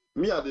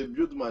me I dey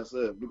build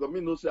myself because me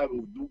know say I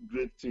will do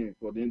great thing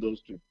for the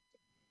industry.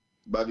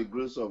 By the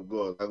grace of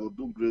God, I will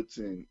do great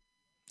thing.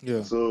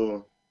 Yeah.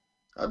 So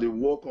I dey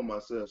work on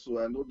myself. So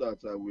I know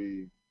that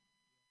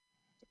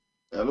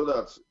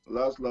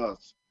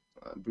last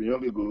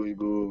Pyoungy go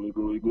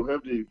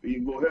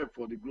help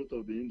for the growth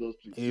of the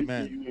industry,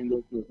 Amen. VCU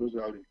industry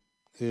especially.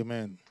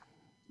 Amen.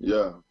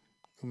 Yeah.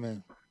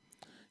 Amen.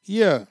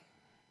 Yeah.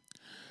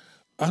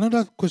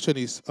 Another question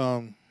is,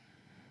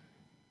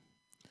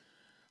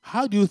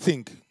 how do you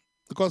think?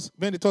 Because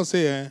many talk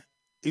say,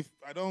 if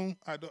I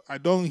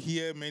don't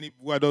hear many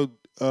people I don't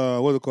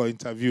what they call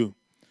interview.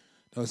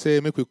 They'll say,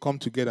 make we come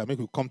together, make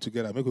we come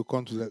together, make we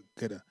come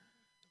together.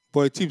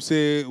 Boy Tip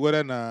say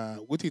whether na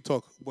what he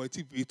talk. Boy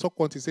Tip he talk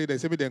one thing say they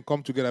say me then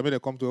come together, make them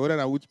come together. Whether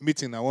na which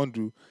meeting I want to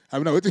do. I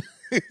mean what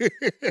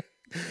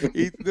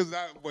he does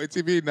that Boy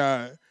Tip in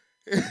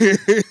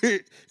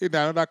in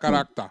another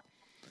character.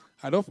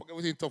 I don't forget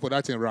what he talk for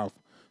that in Ralph.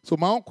 So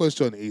my own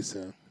question is,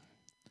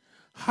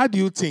 how do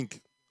you think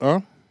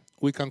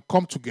we can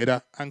come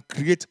together and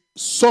create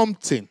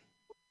something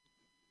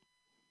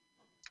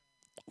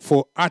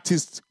for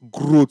artists'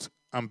 growth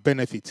and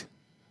benefit?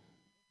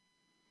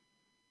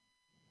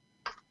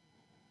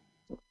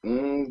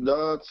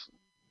 That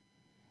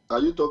are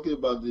you talking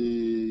about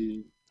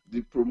the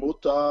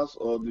promoters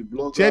or the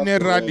bloggers or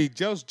Generally,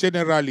 just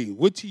generally,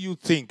 what do you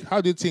think?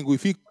 How do you think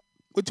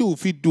what do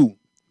we do?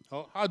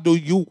 Or how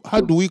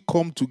do we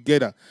come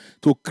together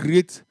to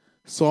create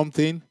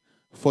something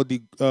for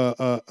the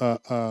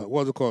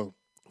what's it called?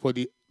 For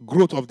the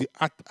growth of the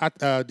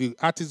the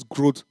artist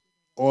growth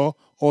or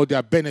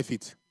their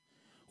benefit.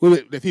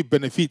 They feel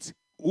benefit.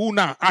 Who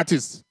now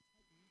artists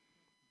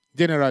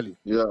generally.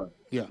 yeah?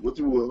 Yeah. What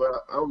we will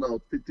how now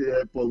fit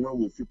help us when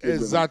we fit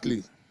Exactly.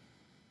 benefit.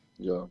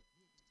 Yeah.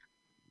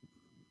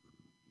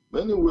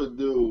 Many ways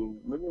do.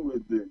 Many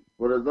ways do.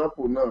 For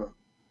example, now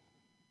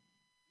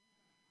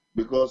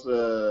because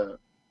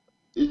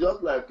it's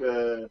just like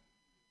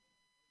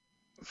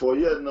for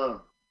years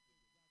now.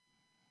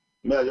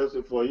 May I just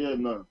say for years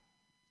now.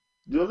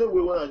 The only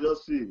way when I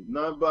just see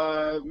now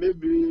by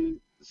maybe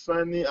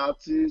signing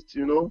artists,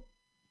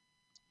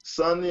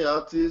 signing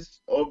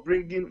artists or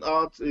bringing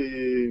out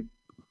a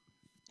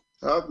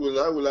how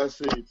will I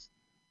say it?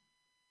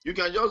 You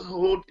can just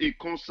hold a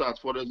concert,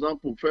 for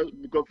example,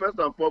 because first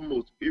and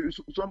foremost, if it's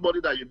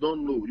somebody that you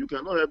don't know, you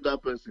cannot help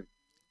that person.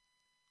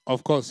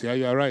 Of course, yeah,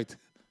 you are right.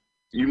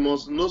 You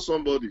must know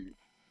somebody.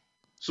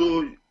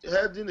 So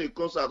holding a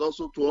concert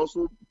also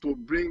to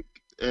bring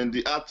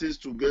the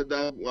artists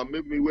together, or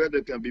maybe where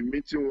they can be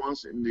meeting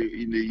once in a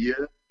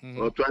year Mm-hmm.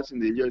 or twice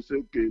in a year. Say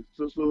okay,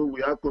 so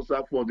we have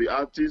concert for the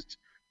artists.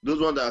 Those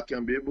ones that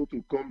can be able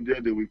to come there,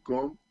 they will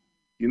come.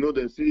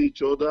 They see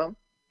each other. Or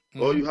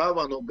Mm-hmm. you have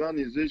an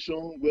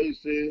organization where you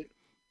say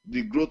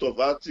the growth of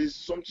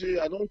artists. Something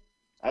I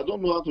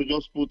don't know how to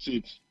just put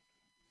it.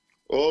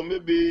 Or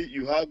maybe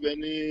you have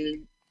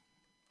any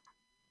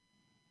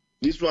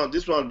this one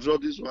draw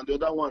this one, the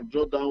other one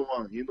draw that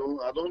one.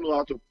 I don't know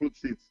how to put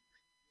it.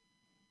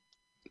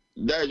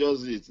 That's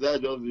just it. That's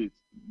just it.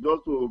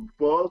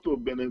 For us to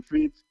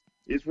benefit,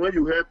 it's when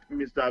you help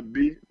Mr.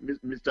 B,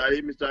 Mr.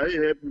 A, Mr. A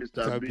help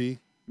Mr. Mr. B, B.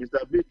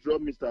 Mr. B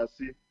drop Mr.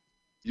 C.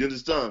 You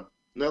understand?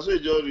 Now so you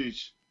just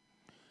reach.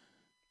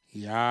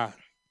 Yeah.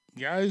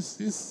 Yeah,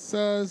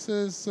 sometimes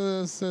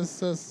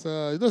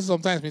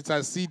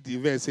Mr. C the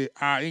verse say,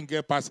 I ain't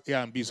get past A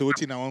and B, so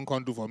what I want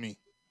can do for me.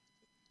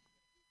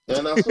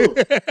 And I so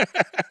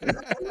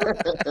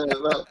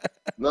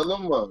na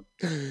normal.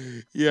 Na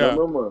Yeah.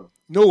 normal.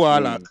 No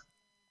wahala.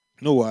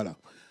 No wahala.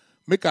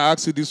 Make I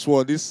ask you this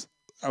one.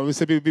 I will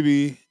say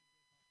maybe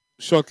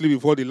shortly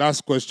before the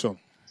last question.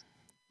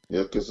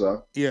 Yeah, okay,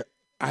 sir. Yeah.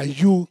 Are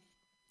you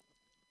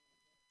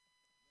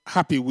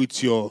happy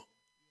with your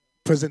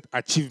present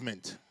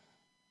achievement?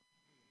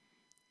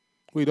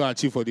 What you don't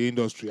achieve for the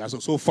industry as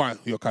so far in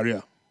your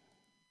career?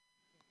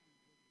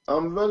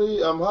 I'm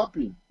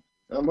happy.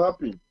 I'm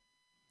happy.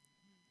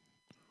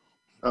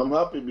 I'm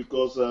happy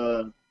because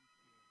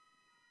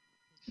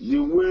the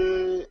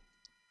way,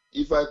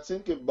 if I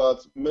think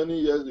about many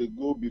years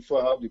ago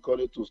before I have the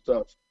courage to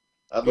start,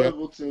 I Yeah. don't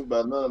even think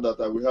by now that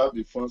I will have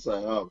the funds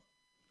I have.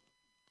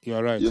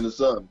 You're right. You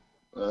understand?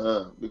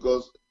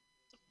 Because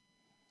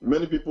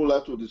many people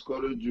like to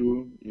discourage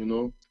you,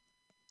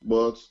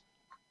 but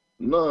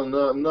no,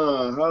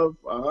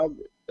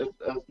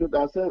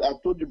 I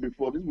told you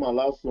before, this is my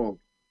last song.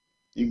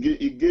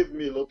 It gave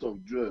me a lot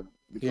of joy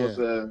because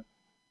Yeah.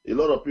 a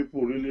lot of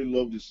people really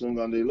love the song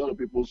and a lot of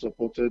people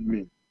supported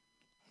me.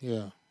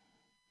 Yeah.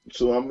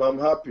 So I'm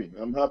happy.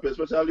 I'm happy,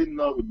 especially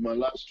now with my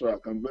last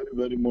track. I'm very,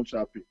 very much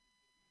happy.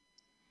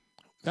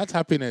 That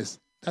happiness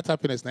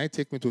now it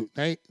take me to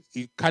now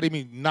it carry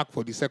me knock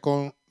for the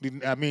second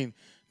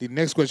the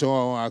next question I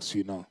want to ask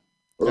you now.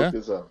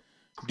 Okay, sir.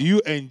 Do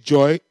you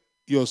enjoy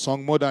your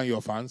song more than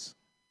your fans?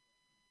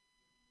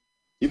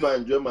 If I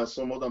enjoy my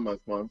song more than my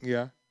fans,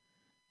 Yeah.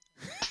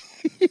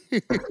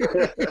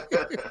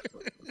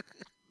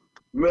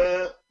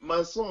 man,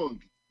 my song,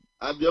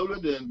 I dey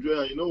always dey enjoy,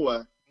 and you know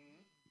why?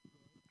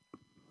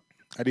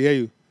 I dey hear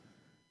you.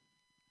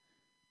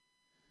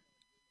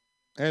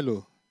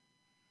 Hello.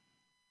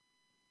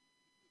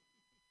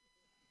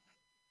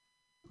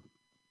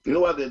 You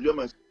know why I dey enjoy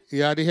my song?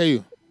 Yeah, I dey hear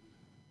you.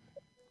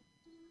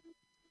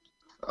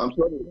 I'm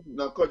sorry,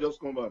 now call just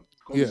come back.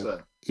 Come Yeah.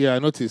 inside. Yeah, I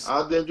noticed.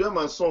 I dey enjoy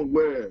my song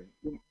where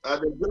I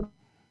dey enjoy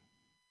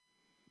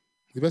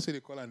The person they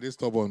call and they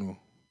stubborn. No.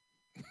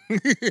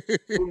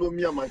 follow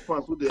me and my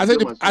fans who dey I enjoy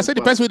said, my song. I said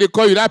the person they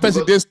call you, that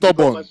person they because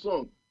stubborn. my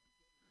song.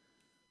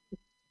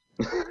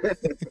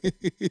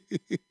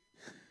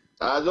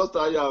 I just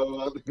tell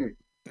you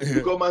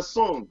because my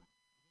song.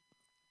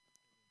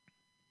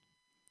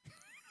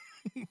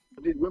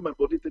 When my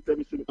body tell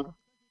me,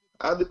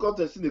 I the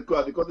content in the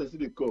car, the content in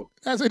the car.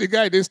 I said the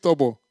guy they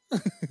stubborn. I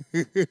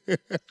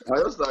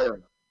just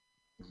tired.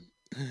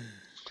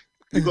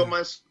 Because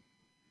my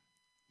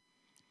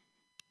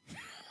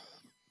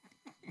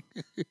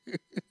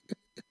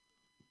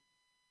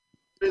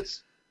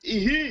it's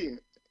he.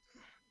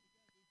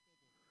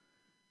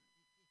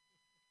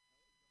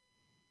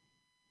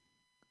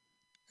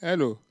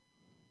 Hello.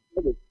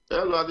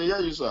 Hello, I dey hear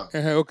you, sir.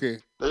 Okay.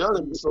 They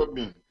just disturb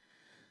me.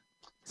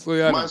 So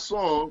yeah. My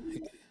song,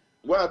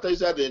 when I tell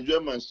you I dey enjoy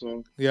my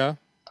song, Yeah.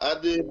 I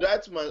dey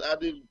write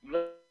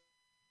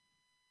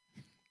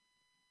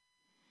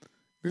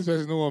This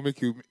person don't want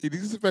make you.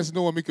 This person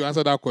don't want make you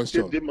answer that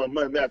question. take my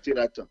mind, may I take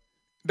that time.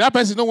 That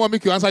person don't want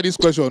make you answer this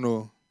question.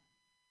 No.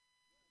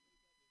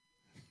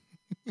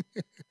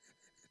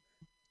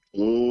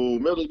 Oh,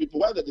 many those people,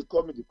 why did they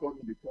call me? They call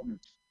me.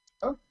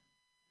 Huh?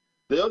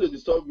 They only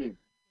disturb me.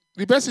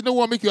 The person don't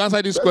want make you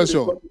answer this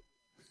question.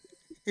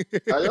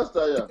 I just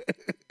tired.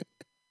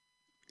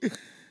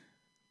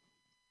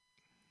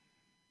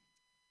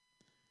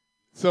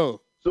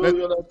 So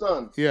You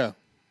understand? Yeah.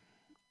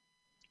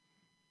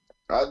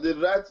 I did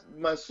write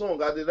my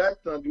song. I did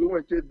write time the way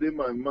when it take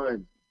my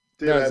mind.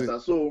 That's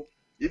it. So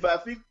if I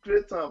feel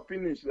create and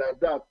finish like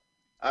that,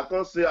 I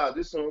can't say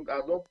this song. I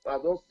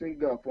don't sing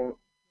them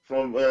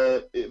from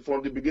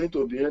the beginning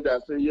to the end. I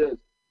say yes.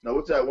 Now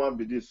what I want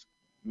be this,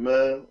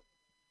 man.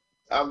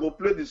 I go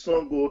play the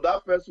song. Go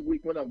that first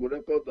week when I go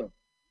record them.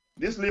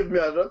 This leave me.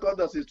 I record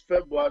them since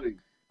February.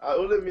 I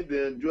only me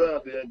they enjoy.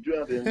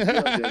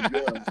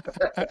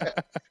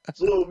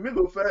 So me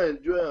go fair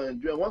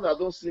enjoy. Once I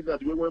don't sing that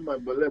the way when my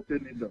ballet tell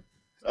me them,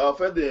 I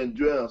feel they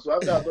enjoy. So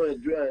after I don't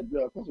enjoy,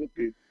 I cause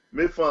okay.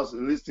 Make fans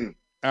listen.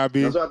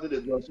 Abi. That's why I think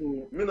they do.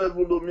 So me not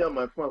even know me and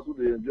my fans who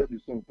they enjoy the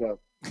song part.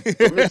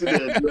 So me still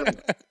they enjoy.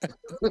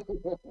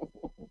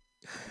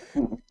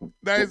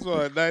 Nice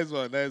one.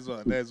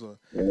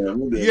 Yeah,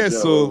 me they Yes, enjoy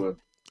so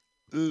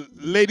well.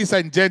 ladies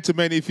and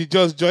gentlemen, if you're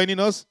just joining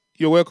us,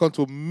 you're welcome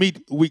to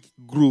Midweek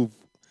Groove,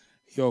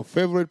 your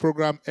favorite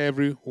program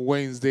every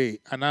Wednesday.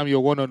 And I'm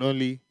your one and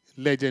only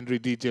legendary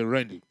DJ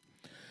Randy.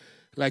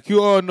 Like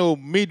you all know,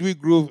 Midweek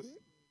Groove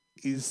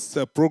is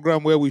a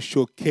program where we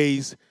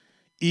showcase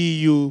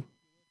EU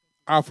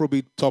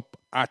Afrobeat top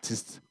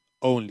artists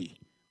only.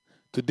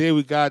 Today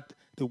we got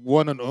the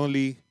one and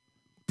only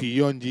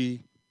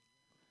Pyoungy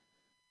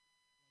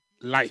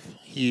live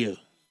here.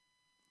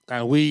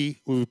 And we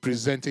will be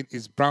presenting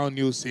his brand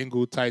new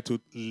single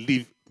titled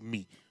Leave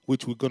Me,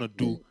 which we're going to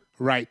do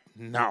right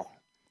now.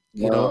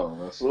 You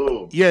know?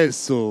 So Yes,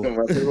 so.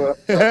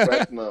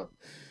 right now.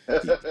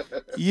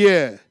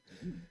 Yeah.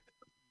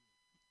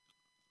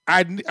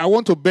 I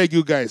want to beg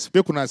you guys,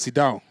 make una sit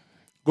down,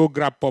 go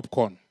grab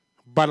popcorn,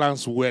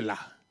 balance wella.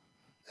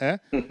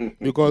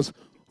 Because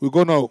we're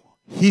going to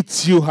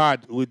hit you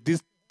hard with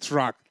this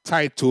track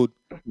titled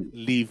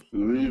Leave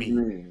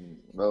Me.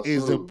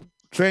 It's a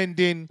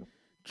trending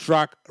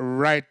track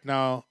right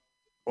now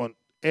on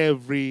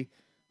every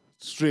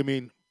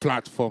streaming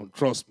platform,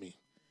 trust me.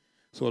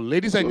 So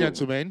ladies and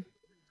gentlemen,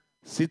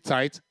 sit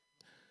tight.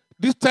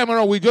 This time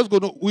around we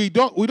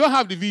don't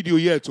have the video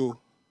yet, too.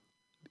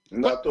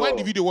 When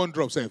the video won't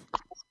drop, Seth?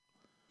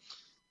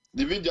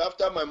 The video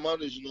after my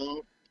marriage, you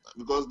know,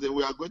 because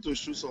we are going to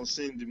shoot some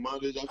scene in the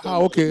marriage after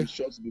okay. we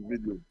shot the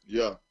video.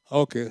 Yeah.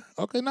 Okay,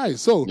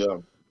 nice. So yeah.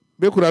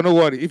 Make sure no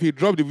worry. If you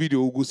drop the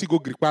video, we'll go see go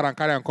Gripara and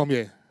carry and come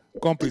here.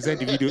 Come present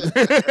the video.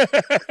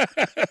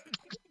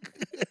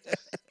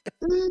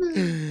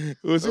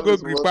 We'll see go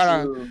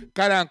Gripara,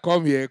 carry and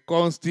come here,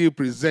 come still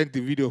present the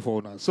video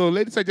for us. So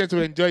ladies and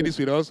gentlemen, enjoy this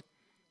with us.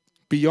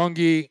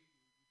 Pyoungy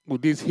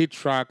with this hit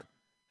track,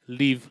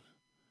 Leave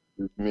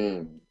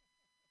Me.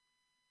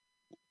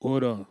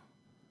 Hold on.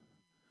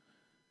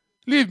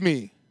 Leave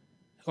me.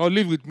 Or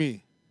live with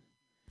me.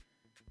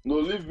 No,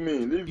 leave me.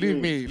 Leave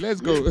me. Let's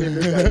go.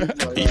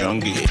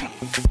 Pyoungy.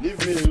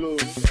 Leave me alone.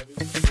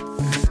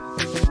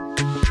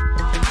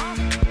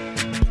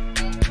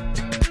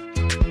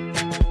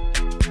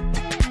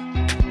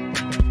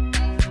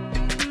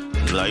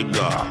 like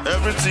God.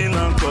 Everything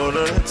I'm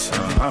correct.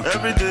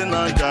 Every day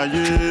na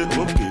gaye.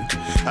 Okay.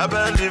 I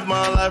believe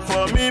my life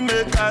for me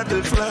make I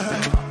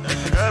deflect.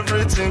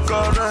 Everything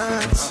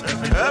correct.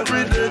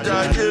 Every day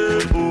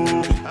gaye.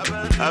 Oh.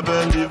 I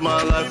believe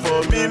my life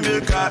for me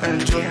make I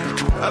enjoy.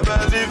 I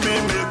believe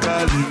me make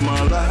I live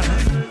my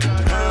life.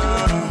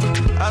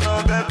 I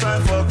don't get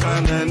time for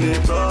any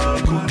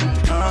talk.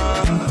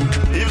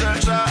 If they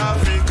try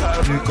Africa,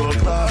 we go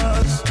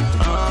class.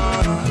 I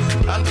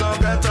don't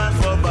get time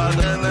for bad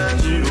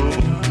energy.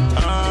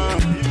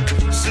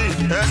 See,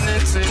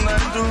 anything I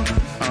do,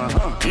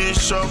 it's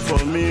sure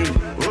for me.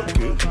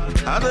 Okay.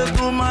 I dey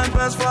do my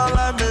best for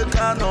life, make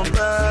I no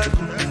beg.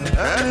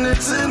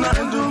 Anything I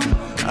do,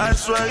 I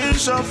swear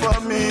it's sure for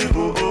me.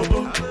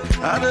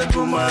 I dey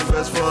do my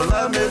best for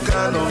life, make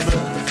I no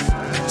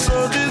beg.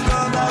 So this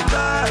God I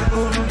beg,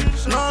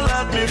 don't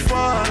let me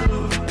fall.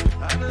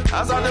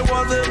 As I dey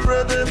was they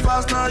pray, they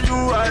fast, now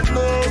you I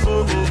know.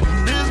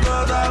 This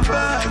God I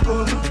beg,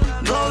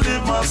 don't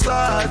leave my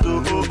side.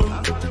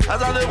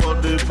 As I dey was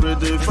they pray,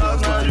 they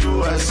fast, now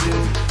you I see.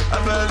 I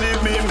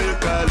believe me,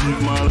 make I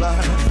live my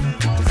life.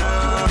 I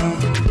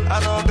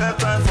don't get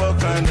time for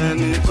kind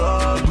any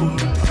talk.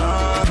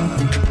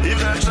 If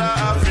they try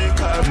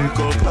Africa, we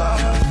go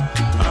pass.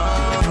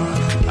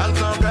 I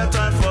don't get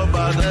time for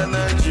bad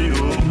energy.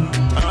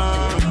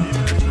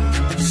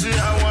 See, I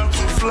want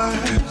to fly,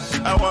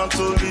 I want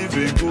to live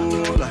a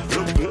good life.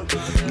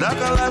 That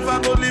kind of life I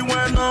go live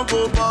when no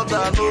go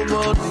bother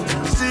nobody.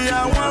 See,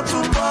 I want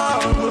to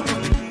borrow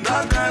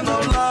that kind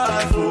of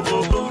life.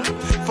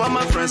 For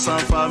my friends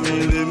and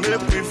family,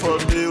 make me for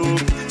the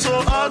so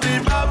all the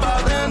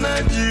baba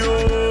energy,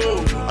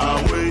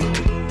 away.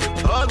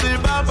 All the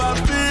baba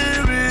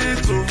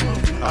spirit,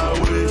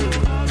 away.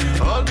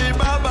 All the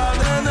baba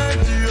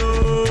energy,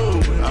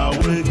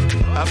 away.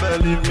 I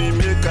believe me,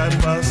 make I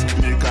pass,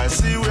 make I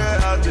see where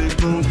I dey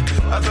go.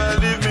 I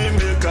believe me,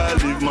 make I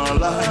live my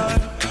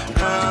life.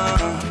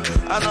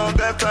 I don't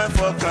get time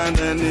for kind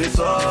any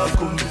talk.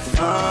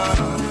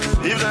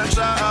 If they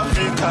try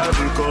Africa,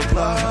 we go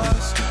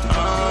class. I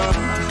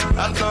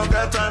don't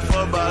get time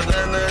for bad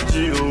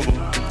energy. Oh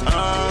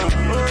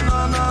no no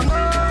no no,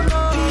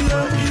 oh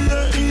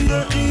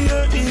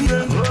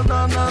no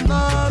no no,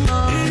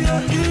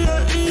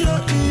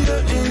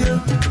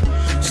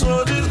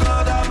 so this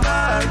God I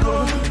beg,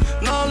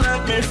 no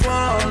let me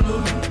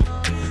follow.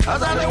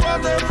 As I dey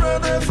walk, they pray,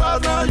 they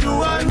fast, now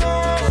you I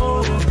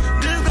know.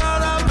 This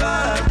God I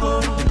beg,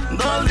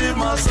 don't leave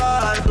my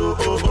side.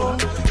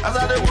 As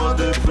I dey walk,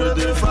 they pray,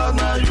 they fast,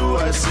 now you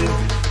I see.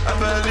 I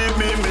believe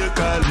me, make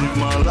I live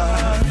my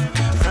life.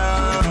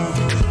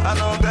 I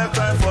don't get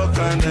time for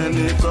kind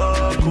any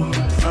talk.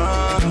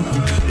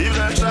 If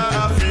they try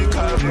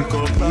Africa, we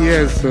go back.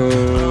 Yes, so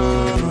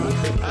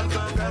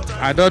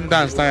I don't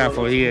dance tire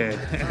for here.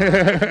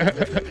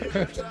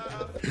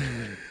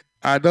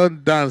 I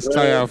don't dance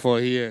tire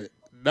for here.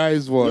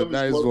 Nice one,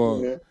 nice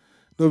one.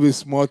 No be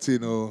smart, you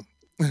know.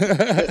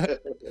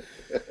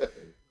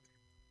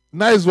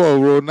 Nice one,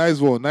 bro.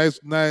 Nice one. Nice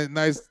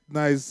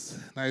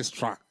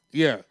track.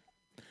 Yeah.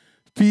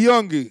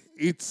 Pyoungy,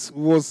 it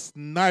was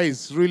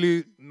nice,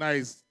 really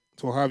nice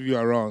to have you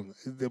around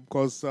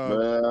because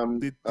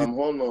I'm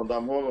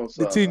honored,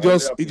 sir. the thing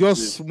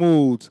just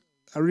smooth.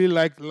 I really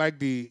like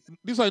the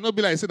this one not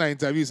be like saying an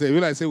interview. Say really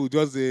like say we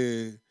just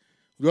a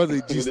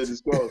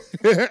gist.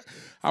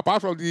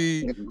 Apart from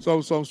the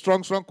some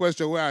strong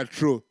question where I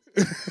throw.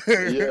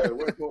 Yeah,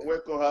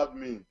 welcome have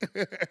me.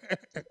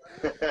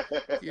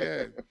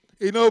 Yeah.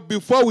 You know,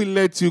 before we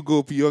let you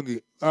go,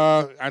 Pyoungy,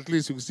 at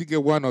least you can still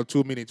get 1 or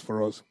 2 minutes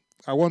for us.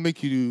 I want to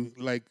make you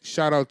like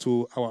shout out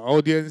to our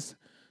audience,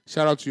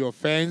 shout out to your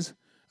fans,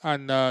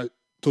 and to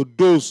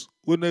those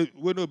who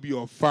will be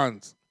your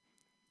fans.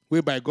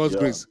 Where by God's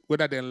grace,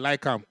 whether they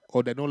like them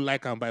or they don't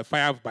like them by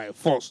fire, by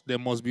force, they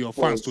must be your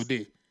fans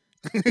today.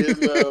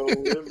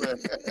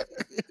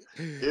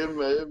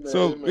 Amen.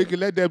 So we can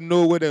let them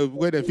know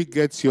where they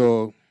get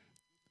your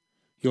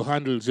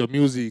handles, your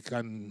music,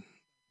 and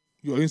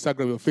your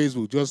Instagram, your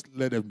Facebook. Just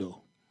let them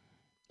know.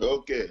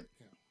 Okay.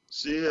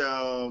 See,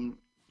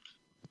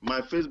 my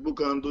Facebook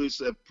handle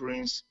is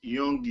Prince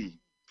Pyoungy.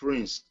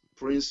 Prince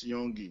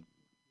Pyoungy.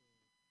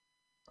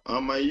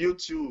 On my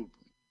YouTube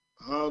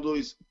handle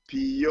is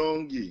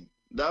Pyoungy.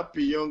 That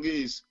Pyoungy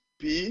is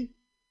Pyoungy.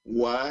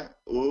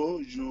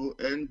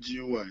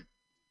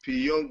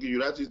 Pyoungy,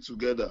 you write it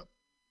together.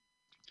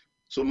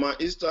 So my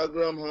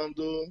Instagram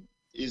handle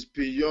is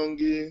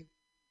Pyoungy1.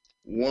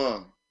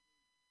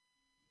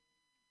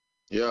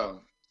 Yeah.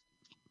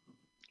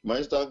 My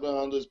Instagram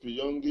handle is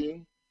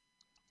Pyoungy1,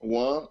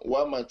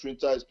 while my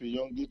Twitter is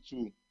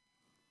Pyoungy2.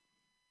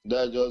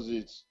 That's just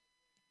it.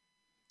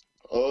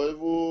 Or if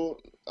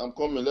I'm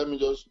coming, let me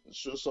just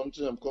show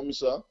something. I'm coming,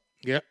 sir.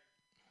 Yeah.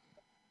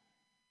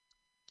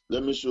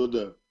 Let me show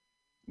them.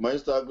 My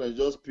Instagram is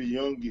just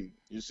Pyoungy.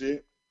 You see?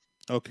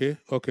 Okay.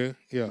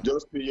 Yeah.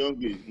 Just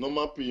Pyoungy.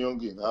 Normal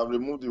Pyoungy. I've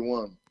removed the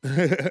one.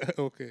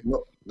 Okay.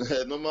 No,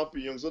 normal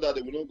Pyoungy, so that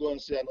they will not go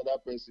and see another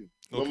person.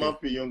 Okay. Normal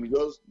Pyoungy,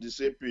 just the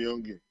same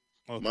Pyoungy.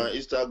 Okay. My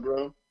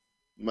Instagram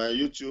My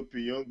YouTube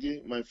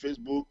Pyoungy, my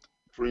Facebook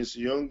Prince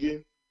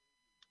Pyoungy,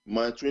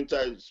 my Twitter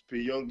is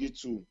Pyoungy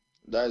too.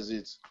 That's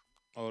it.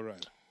 All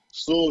right.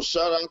 So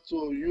shout out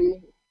to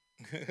you,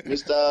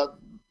 Mr.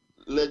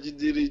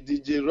 Legendary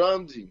DJ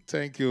Randy.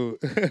 Thank you.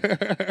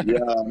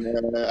 Yeah,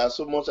 man. I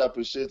so much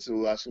appreciate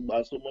you. I so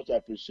much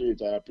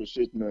appreciate. I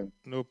appreciate, man.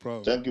 No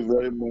problem. Thank you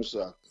very much,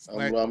 sir.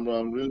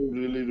 I'm really,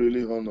 really,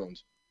 really honored.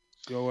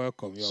 You're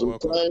welcome. You're So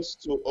welcome. thanks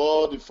to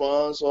all the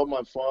fans, all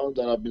my fans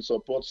that have been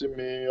supporting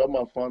me, all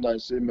my fans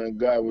that say, man,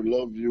 guy, we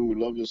love you, we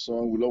love your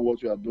song, we love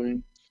what you are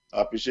doing.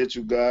 I appreciate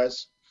you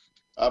guys.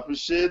 I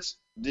appreciate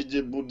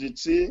DJ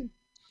Buditi.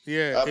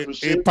 Yeah. I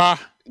appreciate DJ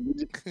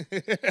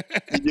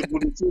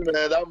Buditi,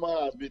 man. That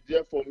man has been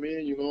there for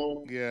me, you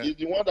know. Yeah. He's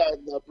the one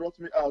that brought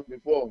me out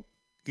before.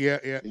 Yeah,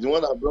 yeah. He's the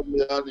one that brought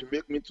me out. He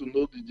made me to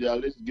know DJ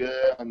Alice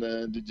Girl and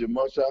DJ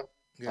Masha.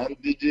 Yeah. And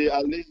DJ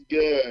Alice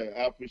Girl,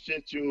 I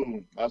appreciate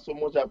you. I so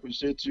much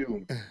appreciate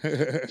you.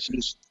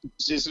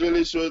 She's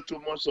really showing too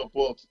much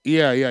support.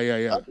 Yeah.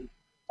 I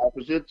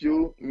appreciate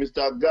you,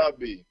 Mr.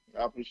 Gabi.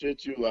 I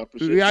appreciate you. I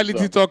appreciate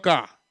Reality you,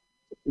 talker.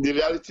 the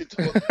reality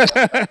talker.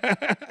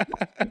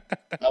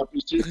 I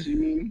appreciate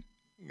you.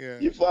 Yeah.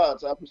 In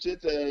fact, I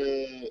appreciate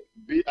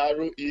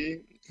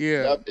BROE.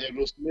 Yeah. That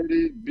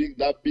Rosemary,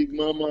 that big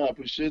mama. I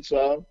appreciate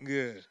her.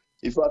 Yeah.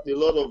 In fact, a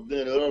lot of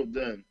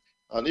them.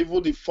 And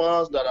even the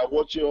fans that are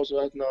watching us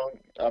right now,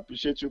 I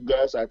appreciate you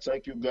guys. I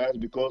thank you guys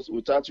because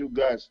without you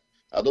guys,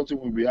 I don't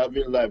think we'll be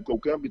having live because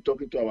we can't be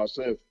talking to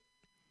ourselves.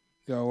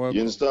 You're welcome.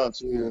 You understand?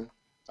 So Yeah.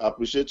 I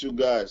appreciate you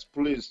guys.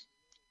 Please,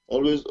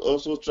 always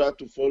also try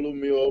to follow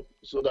me up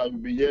so that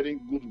we'll be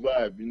hearing good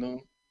vibe, you know.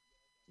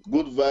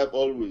 Good vibe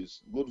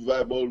always. Good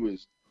vibe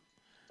always.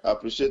 I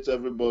appreciate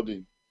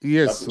everybody.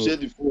 Yes. I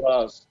appreciate the full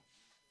house.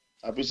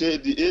 I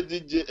appreciate the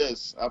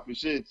ADJS. I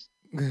appreciate.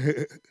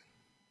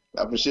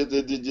 I appreciate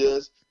the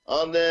DJs.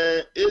 And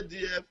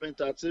ADF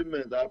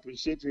Entertainment, I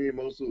appreciate him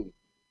also.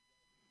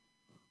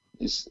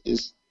 He's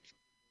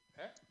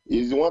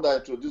the one that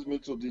introduced me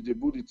to DJ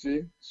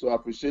Buditi, so I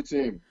appreciate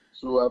him.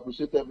 So I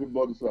appreciate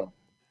everybody, sir.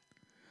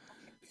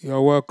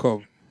 You're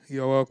welcome.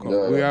 You're welcome.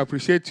 Yeah. We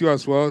appreciate you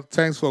as well.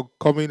 Thanks for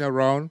coming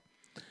around.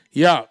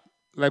 Yeah,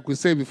 like we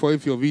said before,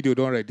 if your video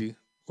don't ready,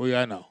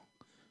 yeah now.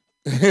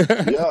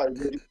 Yeah,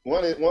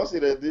 once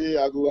it's ready,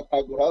 I go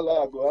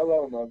holla.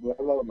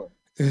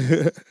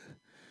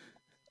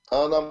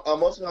 And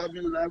I'm also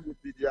having live with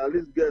DJ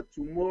Alice Girl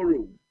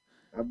tomorrow.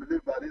 I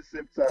believe at the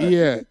same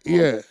time.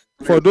 Yeah.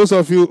 For those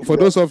of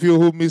you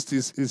who missed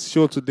his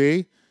show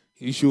today,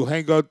 you should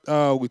hang out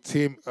with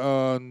him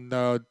on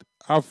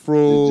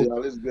Afro DJ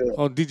Alice Girl.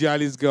 on DJ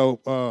Alice Girl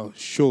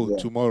show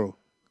tomorrow.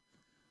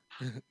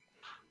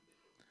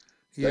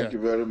 Yeah. Thank you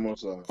very much,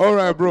 sir. All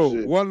right, bro.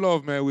 One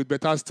love, man, with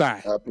better style.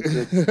 I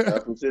appreciate you,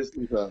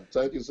 sir.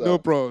 Thank you, sir. No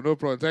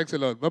problem. Thanks a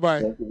lot.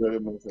 Bye-bye. Thank you very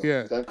much, sir.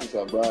 Yeah. Thank you,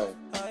 sir. Bye.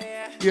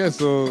 Yeah,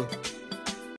 so